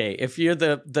C.K., if you're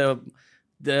the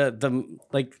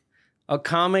like a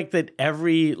comic that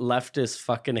every leftist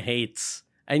fucking hates,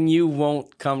 and you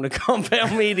won't come to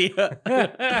Compound Media.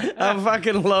 How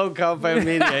fucking low Compound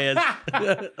Media is.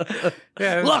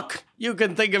 Yeah. Look, you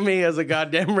can think of me as a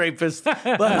goddamn rapist,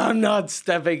 but I'm not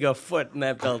stepping a foot in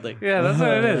that building. Yeah, that's what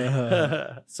it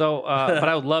is. So, but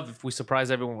I would love if we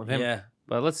surprise everyone with him. Yeah.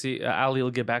 But let's see. Ali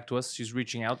will get back to us. She's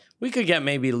reaching out. We could get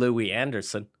maybe Louis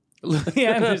Anderson. Louis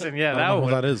Anderson. Yeah, I that don't know one.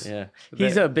 who that is. Yeah,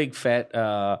 he's a big fat.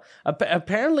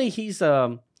 Apparently, he's.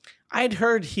 I'd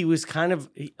heard he was kind of.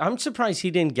 I'm surprised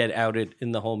he didn't get outed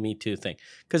in the whole Me Too thing,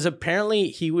 because apparently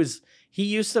he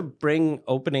used to bring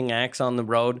opening acts on the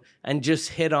road and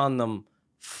just hit on them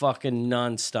fucking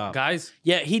nonstop. Guys,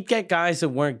 Yeah, he'd get guys that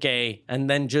weren't gay and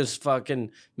then just fucking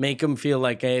make them feel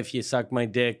like, hey, if you suck my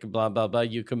dick, blah, blah, blah,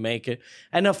 you can make it.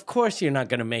 And of course, you're not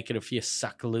going to make it if you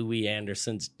suck Louis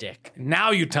Anderson's dick.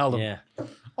 now you tell them. Yeah,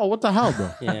 Oh, what the hell,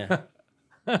 bro? yeah.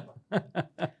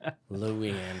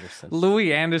 Louis Anderson.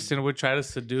 Louis Anderson would try to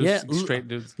seduce Yeah, straight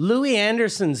dudes. Louis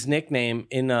Anderson's nickname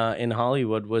in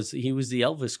Hollywood was he was the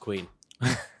Elvis Queen.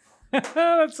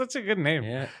 That's such a good name.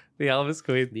 Yeah, The Elvis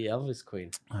Queen. the Elvis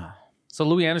Queen. So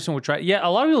Louis Anderson would try. Yeah, a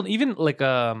lot of people, even like,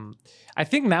 I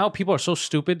think now people are so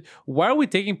stupid. Why are we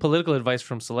taking political advice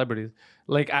from celebrities?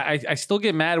 Like, I still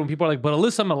get mad when people are like, but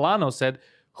Alyssa Milano said,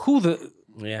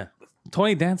 Yeah.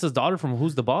 Tony Danza's daughter from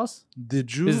Who's the Boss?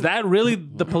 Did you Is that really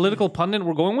the political pundit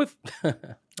we're going with?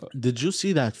 did you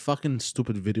see that fucking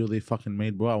stupid video they fucking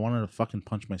made, bro? I wanted to fucking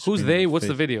punch my screen Who's in they? the What's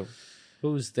the face. video?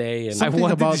 Who's they? And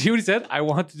Something about- Did you what he said? I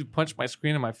wanted to punch my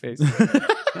screen in my face.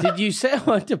 did you say I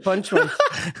want to punch my?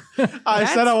 I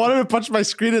said I wanted to punch my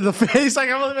screen in the face. I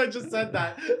can't believe I just said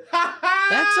that.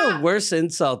 That's a worse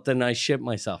insult than I shit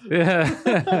myself. Yeah.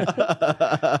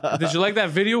 Did you like that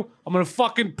video? I'm gonna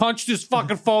fucking punch this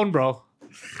fucking phone, bro.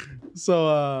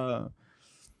 So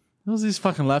Those these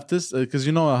fucking leftists, because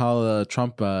you know how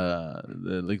Trump,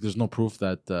 like, there's no proof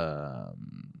that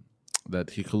that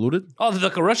he colluded. Oh,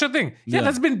 the Russia thing. Yeah, Yeah.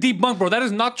 that's been debunked, bro. That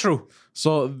is not true.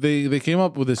 So they came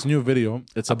up with this new video.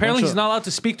 It's Apparently, he's not allowed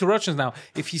to speak to Russians now.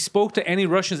 If he spoke to any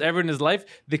Russians ever in his life,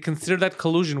 they consider that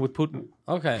collusion with Putin.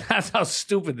 Okay. That's how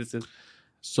stupid this is.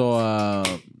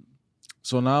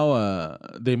 So now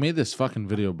they made this fucking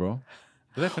video, bro.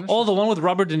 Did I finish? Oh, the one with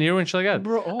Robert De Niro and shit like that.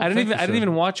 Bro, oh, I thank you, didn't sir.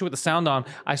 even watch it with the sound on.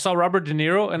 I saw Robert De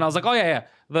Niro and I was like, oh yeah.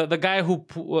 The guy who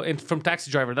from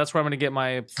Taxi Driver. That's where I'm gonna get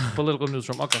my political news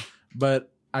from. Okay.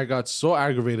 But I got so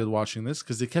aggravated watching this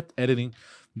because they kept editing.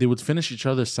 They would finish each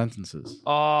other's sentences,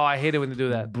 Oh, I hate it when they do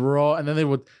that. bro. And then they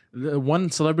would,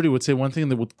 one celebrity would say one thing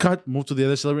and they would cut, move to the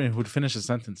other celebrity and would finish a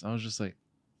sentence. I was just like,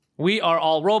 We are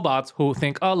all robots who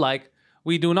think alike.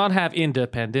 We do not have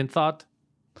independent thought.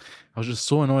 I was just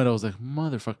so annoyed. I was like,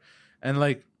 motherfucker. And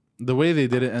like the way they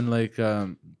did it, and like,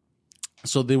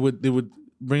 so they would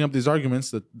bring up these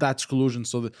arguments that's collusion.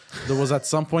 So there was at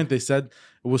some point they said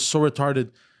it was so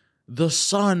retarded. The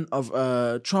son of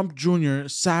Trump Jr.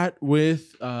 sat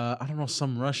with I don't know,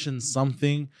 some Russian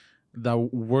something that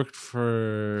worked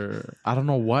for I don't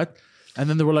know what, and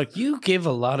then they were like, You give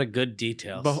a lot of good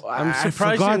details. But I'm I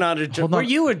surprised forgot- you're not a hold journalist. Were on.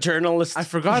 you a journalist? I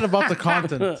forgot about the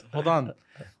content. Hold on.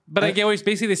 But I get what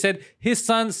basically they said his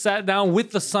son sat down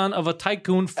with the son of a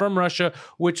tycoon from Russia,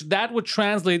 which that would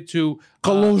translate to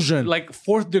Collusion. like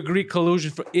 4th-degree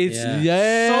collusion. It's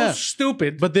Yeah. so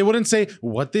stupid. But they wouldn't say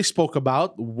what they spoke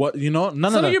about. What none of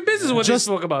none that. of your business what they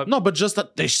spoke about. No, but just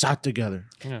that they sat together.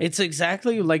 It's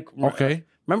exactly like Okay.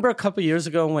 Remember a couple years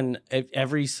ago when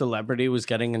every celebrity was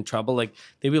getting in trouble? Like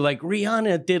they'd be like,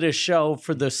 Rihanna did a show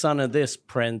for the son of this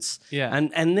prince, Yeah.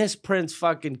 and this prince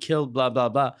fucking killed blah blah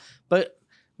blah. But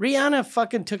Rihanna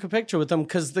fucking took a picture with him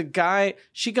because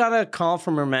she got a call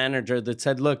from her manager that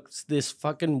said, "Look, this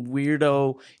fucking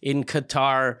weirdo in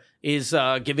Qatar is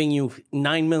giving you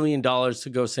 $9 million to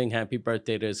go sing Happy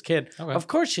Birthday to his kid." Okay. Of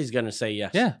course, she's gonna say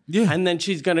yes. Yeah. Yeah. And then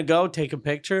she's gonna go take a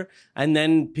picture, and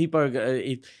then people are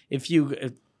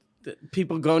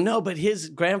people go, no, but his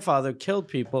grandfather killed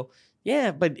people.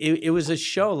 Yeah, but it was a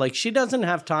show. Like she doesn't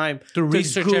have time To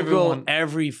research Google everyone.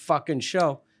 every fucking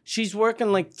show. She's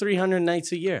working like 300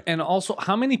 nights a year. And also,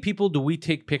 how many people do we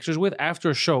take pictures with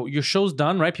after a show? Your show's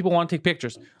done, right? People want to take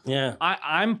pictures. Yeah.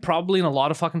 I'm probably in a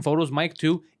lot of fucking photos, Mike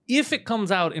too. If it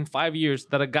comes out in 5 years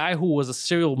that a guy who was a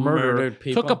serial murderer Murdered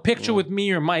people. took a picture with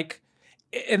me or Mike,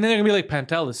 and then they're gonna be like,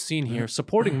 Pantel is seen here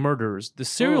supporting murderers. The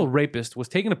serial rapist was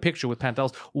taking a picture with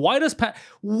Pantelis. Why does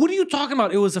what are you talking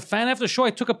about? It was a fan after the show. I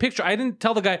took a picture. I didn't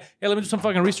tell the guy, hey, let me do some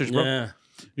fucking research, bro. Yeah.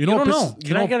 You know, don't what know.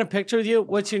 Can I get a picture with you?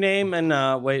 What's your name?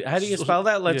 And wait, how do you spell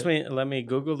that? Let me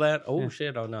Google that. Oh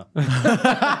shit! Oh no.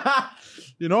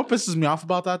 You know what pisses me off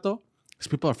about that though? Because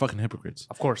people are fucking hypocrites.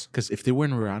 Of course. Because if they were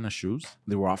in Rihanna's shoes,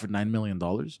 they were offered $9 million,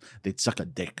 they'd suck a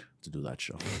dick to do that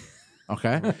show.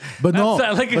 Okay? But no.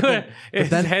 Like, but his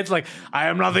then- head's like, I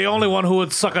am not the only one who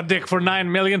would suck a dick for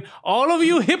 9 million. All of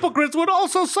you hypocrites would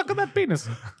also suck at that penis.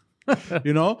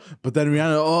 you know? But then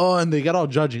Rihanna, and they get all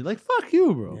judgy. Like, fuck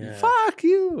you, bro. Fuck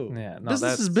you. Yeah, no,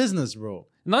 business is business, bro.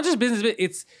 Not just business, but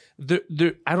it's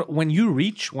I don't.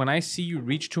 When I see you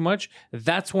reach too much,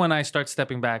 that's when I start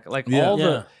stepping back. Like all Yeah.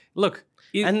 the look.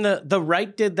 And the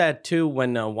right did that too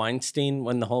when Weinstein,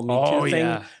 when the whole Me Too Oh, thing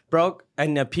yeah. broke,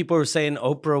 and people were saying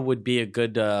Oprah would be a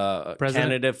good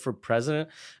candidate for president,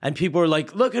 and people were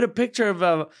like, "Look at a picture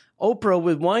of Oprah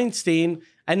with Weinstein,"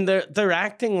 and they're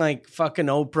acting like fucking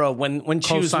Oprah when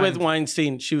she was Co-signed. with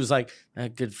Weinstein. She was like,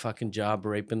 "Good fucking job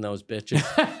raping those bitches."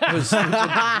 It was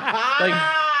like,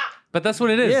 But that's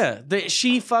what it is. yeah,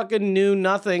 she fucking knew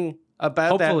nothing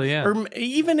about Hopefully, that. yeah. Or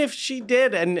even if she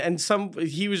did, and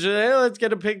he was just, hey, let's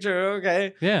get a picture,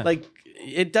 okay? Yeah. Like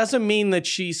it doesn't mean that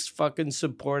she's fucking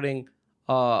supporting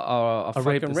a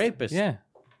fucking rapist. Yeah.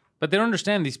 But they don't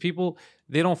understand these people.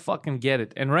 They don't fucking get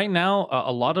it. And right now,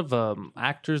 a lot of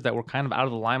actors that were kind of out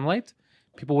of the limelight,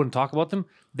 people wouldn't talk about them.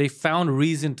 They found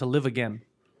reason to live again.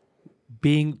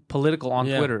 Being political on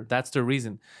Yeah. Twitter. That's their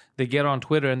reason. They get on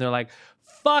Twitter and they're like,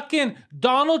 fucking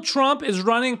Donald Trump is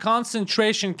running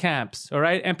concentration camps. All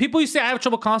right. And people used to say, I have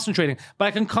trouble concentrating, but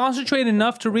I can concentrate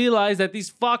enough to realize that these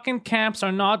fucking camps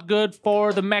are not good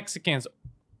for the Mexicans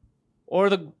or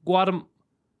the Guatemala.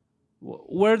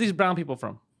 Where are these brown people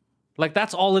from? Like,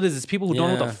 that's all it is. It's people who don't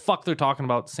know what Yeah. the fuck they're talking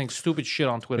about saying stupid shit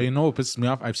on Twitter. Hey, you know what pisses me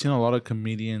off? I've seen a lot of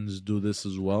comedians do this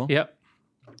as well Yep.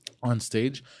 on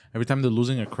stage. Every time they're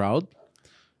losing a crowd,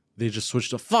 they just switch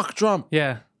to fuck Trump.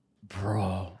 Yeah.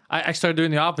 Bro. I started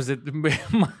doing the opposite.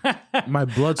 My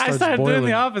blood I starts started boiling. doing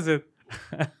the opposite.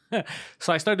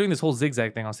 So I started doing this whole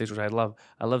zigzag thing on stage, which I love.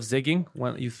 I love zigging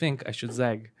when you think I should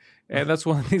zag. And that's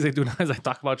one of the things I do now is I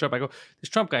talk about Trump. I go, this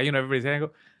Trump guy, everybody's saying, I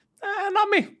go, not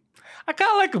me. I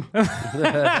kind of like him.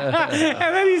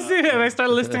 And then he's and I start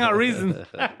listing out reasons.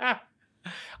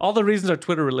 All the reasons are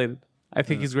Twitter related. I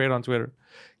think he's great on Twitter.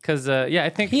 Because, I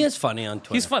think He is funny on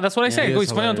Twitter. he's fun. That's what I say. I go,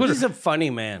 he's funny on Twitter. He's a funny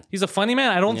man. He's a funny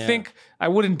man. I don't think I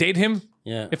wouldn't date him.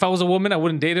 Yeah. If I was a woman, I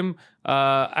wouldn't date him.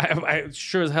 I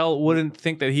sure as hell wouldn't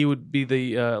think that he would be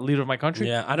the leader of my country.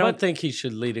 Yeah, I don't think he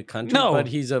should lead a country, No. but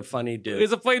he's a funny dude.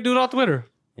 He's a funny dude on Twitter.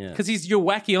 Yeah. Because he's your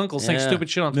wacky uncle saying Yeah. stupid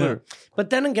shit on Twitter. But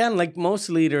then again, like most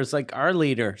leaders, like our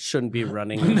leader shouldn't be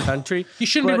running the country. He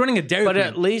shouldn't be running a Dairy But Queen.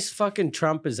 at least fucking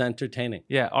Trump is entertaining.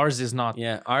 Yeah, ours is not.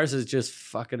 Yeah, ours is just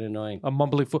fucking annoying. A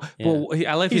mumbling fool. Well,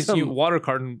 I like He's his new some- water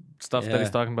carton stuff that Yeah. he's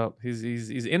talking about. He's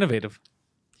innovative.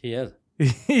 He is.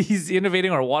 He's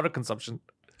innovating our water consumption.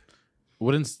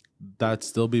 Wouldn't that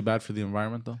still be bad for the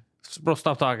environment though? Bro,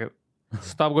 stop talking.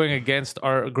 Stop going against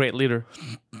our great leader,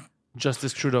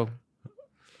 Justice Trudeau.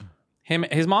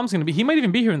 His mom's gonna be. He might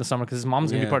even be here in the summer because his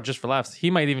mom's gonna be Yeah. part of Just for Laughs.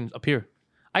 He might even appear.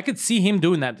 I could see him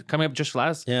doing that, coming up Just for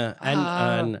Laughs. Yeah,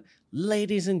 and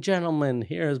ladies and gentlemen,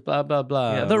 here's blah blah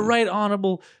blah. Yeah, the Right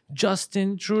Honorable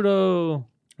Justin Trudeau.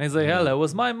 And he's like, hello,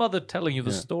 was my mother telling you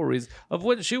the stories of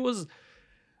when she was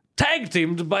tag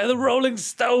teamed by the Rolling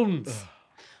Stones?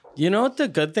 You know what the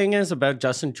good thing is about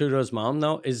Justin Trudeau's mom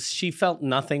though is she felt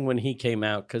nothing when he came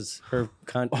out because her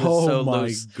cunt was so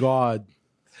loose. god!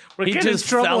 We're He getting just in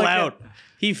trouble fell again. out.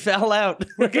 He fell out.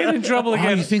 We're getting in trouble Oh,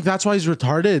 again. you think that's why he's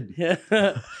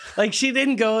retarded? Like she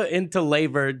didn't go into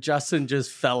labor. Justin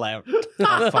just fell out.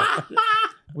 Oh, fuck.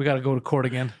 We got to go to court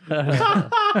again.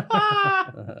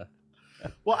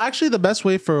 Well, actually, the best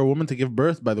way for a woman to give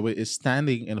birth, by the way, is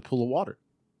standing in a pool of water.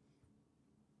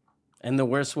 And the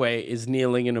worst way is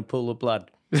kneeling in a pool of blood.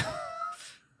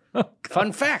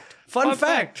 Fun fact. Fun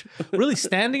fact. Really,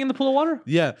 standing in the pool of water?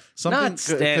 Yeah, something. Not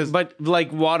stand, but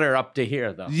like water up to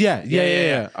here though.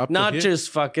 Yeah. Up to Not here. just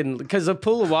fucking because a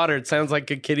pool of water. It sounds like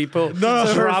a kiddie pool. No,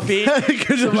 so for a Robbie, fact,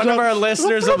 so one of our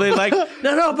listeners will be like,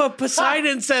 "No, but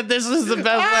Poseidon said this is the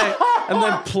best way," and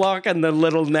then pluck, and the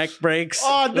little neck breaks.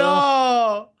 Oh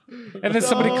no! And then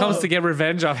somebody comes to get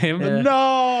revenge on him.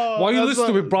 No! Why are you That's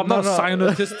listening to me, bro? I'm not no. a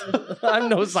scientist. I'm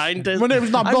no scientist. My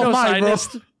name's not I'm Bill no Nye, bro.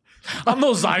 scientist. I'm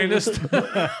no Zionist.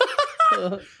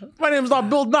 My name's not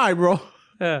Bill Nye, bro.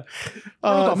 Yeah.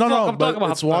 No, fuck I'm but talking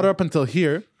about? it's water up until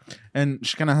here, and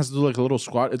she kind of has to do like a little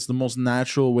squat. It's the most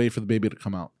natural way for the baby to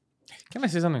come out, Can I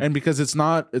say something? and because it's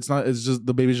just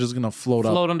the baby's just gonna float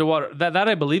up. Float underwater. That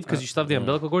I believe because you still have the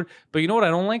umbilical cord. But you know what I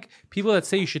don't like? People that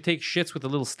say you should take shits with a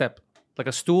little step, like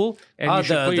a stool, and you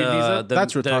should put your knees up.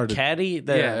 That's the retarded. caddy,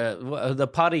 the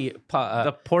potty,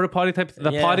 The porta potty type,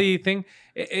 the Yeah. potty thing.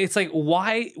 It's like,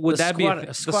 why would that be the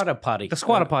squatta potty? The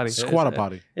squatta potty. Squatta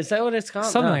potty. Is that what it's called?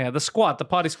 Something No. like that. The squat, the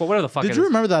potty squat, whatever the fuck Did it you is.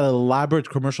 remember that elaborate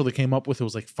commercial they came up with? It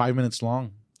was like 5 minutes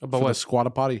long. About for what? The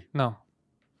squatta potty. No.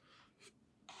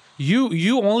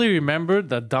 You only remember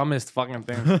the dumbest fucking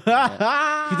thing.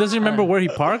 He doesn't remember where he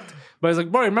parked, but he's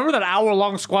like, bro, remember that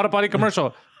hour-long squatta potty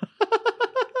commercial?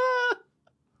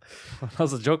 That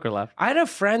was a Joker laugh. I had a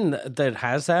friend that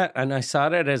has that, and I saw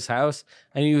it at his house,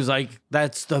 and he was like,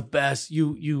 "That's the best.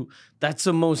 That's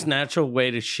the most natural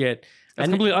way to shit." That's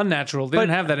And completely unnatural. They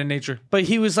didn't have that in nature. but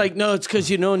he was like, "No, it's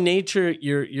because nature.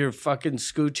 You're fucking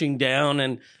scooching down,"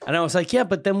 and I was like, "Yeah,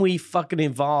 but then we fucking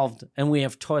evolved, and we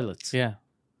have toilets." Yeah.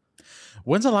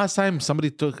 When's the last time somebody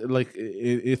took like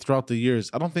it throughout the years?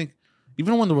 I don't think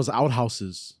even when there was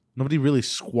outhouses, nobody really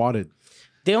squatted.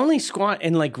 They only squat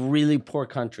in like really poor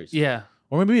countries. Yeah.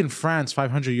 Or maybe in France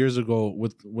 500 years ago,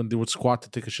 when they would squat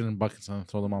to take a shit in buckets and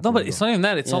throw them out. No, the but window. it's not even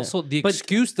that. It's also the But-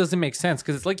 excuse doesn't make sense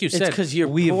because it's like you It's said. 'cause you're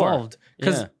we poor. evolved.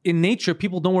 Because Yeah. in nature,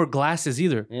 people don't wear glasses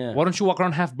either. Yeah. Why don't you walk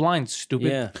around half blind, stupid?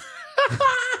 Yeah.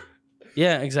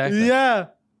 Yeah, exactly. Yeah.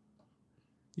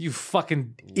 You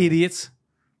fucking idiots.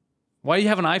 Why do you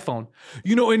have an iPhone?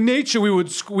 In nature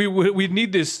we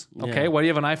need this. Okay, Yeah. why do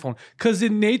you have an iPhone? Because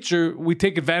in nature we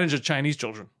take advantage of Chinese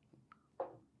children.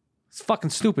 It's fucking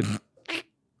stupid.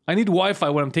 I need Wi-Fi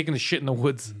when I'm taking a shit in the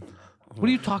woods. What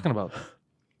are you talking about?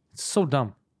 It's so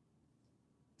dumb.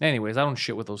 Anyways, I don't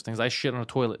shit with those things. I shit on a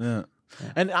toilet. Yeah.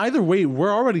 And either way,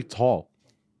 we're already tall.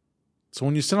 So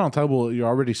when you sit on a table, you're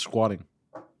already squatting.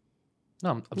 No,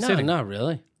 I'm No, sitting. not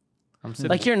really. I'm sitting.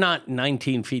 Like you're not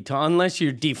 19 feet tall unless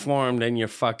you're deformed and you're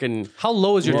fucking. How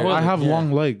low is your Well, toilet? I have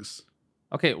long legs.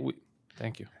 Okay,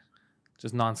 thank you.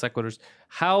 Just non sequiturs.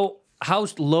 How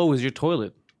low is your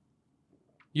toilet?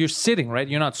 You're sitting, right?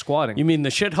 You're not squatting. You mean the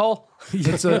shithole?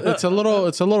 It's a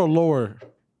little lower.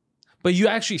 But you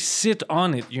actually sit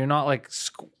on it. You're not like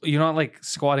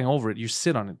squatting over it. You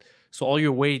sit on it. So all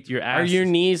your weight, your ass. Are your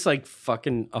knees like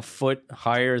fucking a foot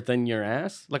higher than your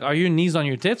ass? like are your knees on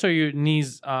your tits or are your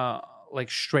knees like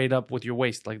straight up with your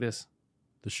waist like this?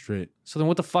 The straight. So then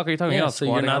what the fuck are you talking Yeah, about? so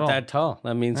you're not that tall.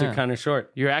 That means Yeah. you're kind of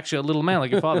short. You're actually a little man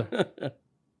like your father.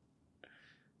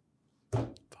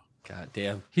 God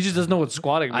damn. He just doesn't know what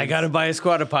squatting means. I got to buy a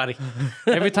squatter potty.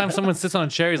 Every time someone sits on a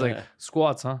chair, he's like,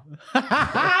 squats, huh?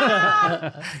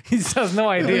 He just has no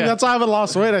I think idea. that's why I haven't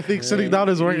lost weight. I think sitting down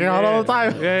is working out all the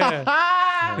time.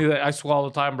 Yeah. He's like, I squat all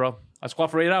the time, bro. I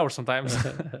squat for 8 hours sometimes.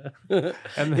 You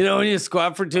know, when you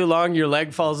squat for too long, your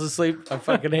leg falls asleep. I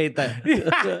fucking hate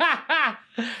that.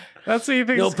 That's what you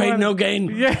think. No is pain, squatting. no gain.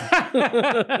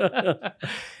 Yeah.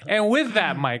 And with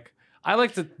that, Mike, I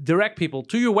like to direct people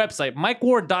to your website,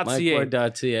 mikeward.ca.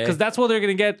 MikeWard.ca. Because that's what they're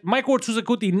going to get. Mike Ward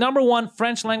Suzakuti, #1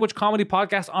 French language comedy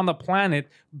podcast on the planet,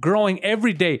 growing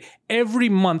every day. Every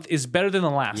month is better than the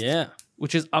last. Yeah.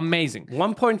 Which is amazing.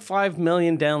 1.5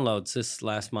 million downloads this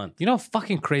last month. You know how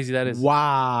fucking crazy that is?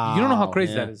 Wow. You don't know how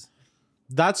crazy Yeah. that is.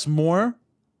 That's more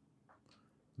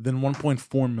than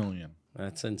 1.4 million.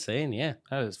 That's insane, yeah.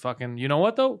 That is fucking, you know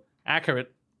what though?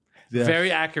 Accurate. Yeah.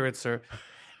 Very accurate, sir.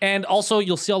 And also,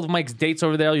 you'll see all of Mike's dates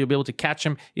over there. You'll be able to catch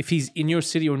him if he's in your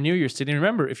city or near your city. And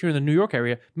remember, if you're in the New York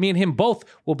area, me and him both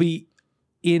will be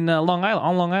in Long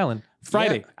Island,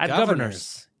 Friday Yeah, at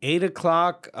Governor's. 8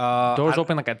 o'clock. Doors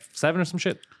open like at 7 or some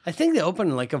shit. I think they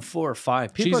open like at 4 or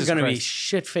 5. People Jesus are going to be Christ.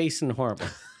 shit-faced and horrible.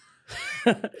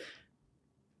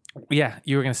 Yeah,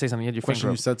 you were going to say something. You had your Question,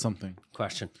 finger you up. said something.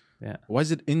 Question. Why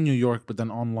is it in New York but then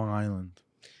on Long Island?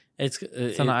 It's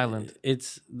an island.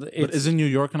 It's But isn't New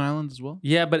York an island as well?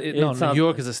 Yeah, but no, It's New not-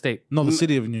 York is a state. No, the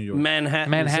city of New York.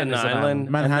 Manhattan is an an island. island.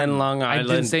 And Manhattan. then Long I Island.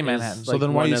 didn't say is Manhattan. So like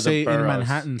then why one you of the say in boroughs.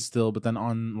 Manhattan still, but then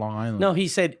on Long Island? No, he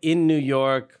said in New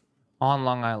York. On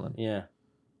Long Island. Yeah.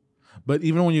 But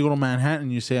even when you go to Manhattan,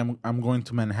 you say I'm going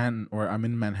to Manhattan or I'm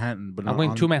in Manhattan. But I'm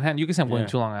going to Manhattan. You can say I'm going Yeah.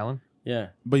 to Long Island. Yeah.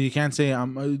 But you can't say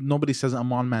nobody says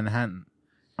I'm on Manhattan.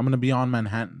 I'm gonna be on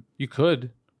Manhattan. You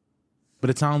could.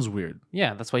 But it sounds weird.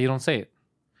 Yeah, that's why you don't say it.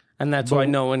 And that's But- why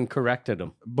no one corrected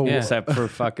him. But Yeah. Except for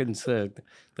fucking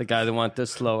the guy that wanted to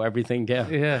slow everything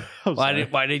down. Yeah. Why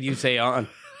did you say on?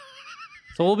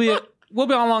 So we'll be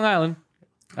on Long Island,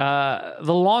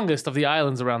 the longest of the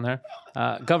islands around there,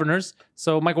 Governors.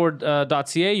 So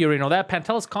MikeWard.ca, you already know that.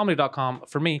 PantelisComedy.com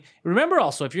for me. Remember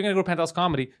also, if you're going to go to Pantelis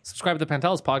Comedy, subscribe to the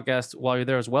Pantelis podcast while you're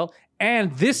there as well.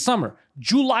 And this summer,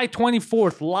 July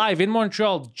 24th, live in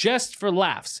Montreal, just for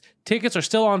laughs. Tickets are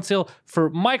still on sale for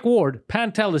Mike Ward,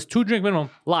 Pantelis, 2-drink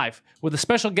minimum, live, with a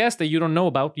special guest that you don't know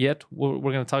about yet. We're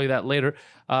going to tell you that later.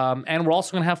 And we're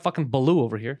also going to have fucking Baloo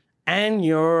over here. And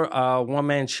your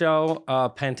one-man show,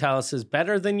 Pantelis is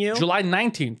Better Than You. July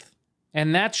 19th.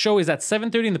 And that show is at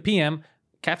 7:30 in the PM,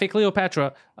 Cafe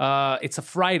Cleopatra. It's a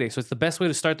Friday, so it's the best way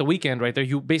to start the weekend right there.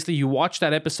 You watch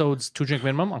that episode's 2-drink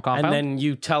minimum on Compound And then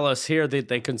you tell us here that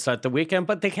they can start the weekend,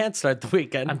 but they can't start the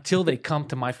weekend. until they come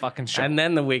to my fucking show. And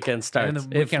then the weekend starts. And then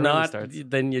the If weekend really not, starts.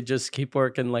 then you just keep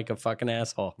working like a fucking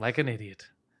asshole. Like an idiot.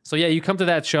 So yeah, you come to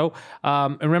that show.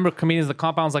 And remember, comedians, the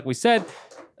Compounds, like we said,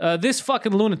 this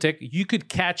fucking lunatic, you could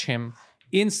catch him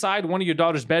inside one of your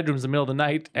daughter's bedrooms in the middle of the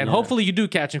night. And hopefully you do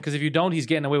catch him, because if you don't, he's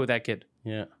getting away with that kid.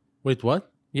 Yeah. wait,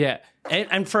 what? Yeah.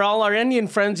 And for all our Indian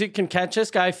friends, you can catch this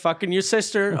guy fucking your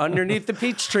sister underneath the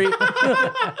peach tree.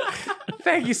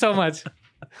 Thank you so much.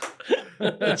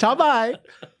 Ciao, bye.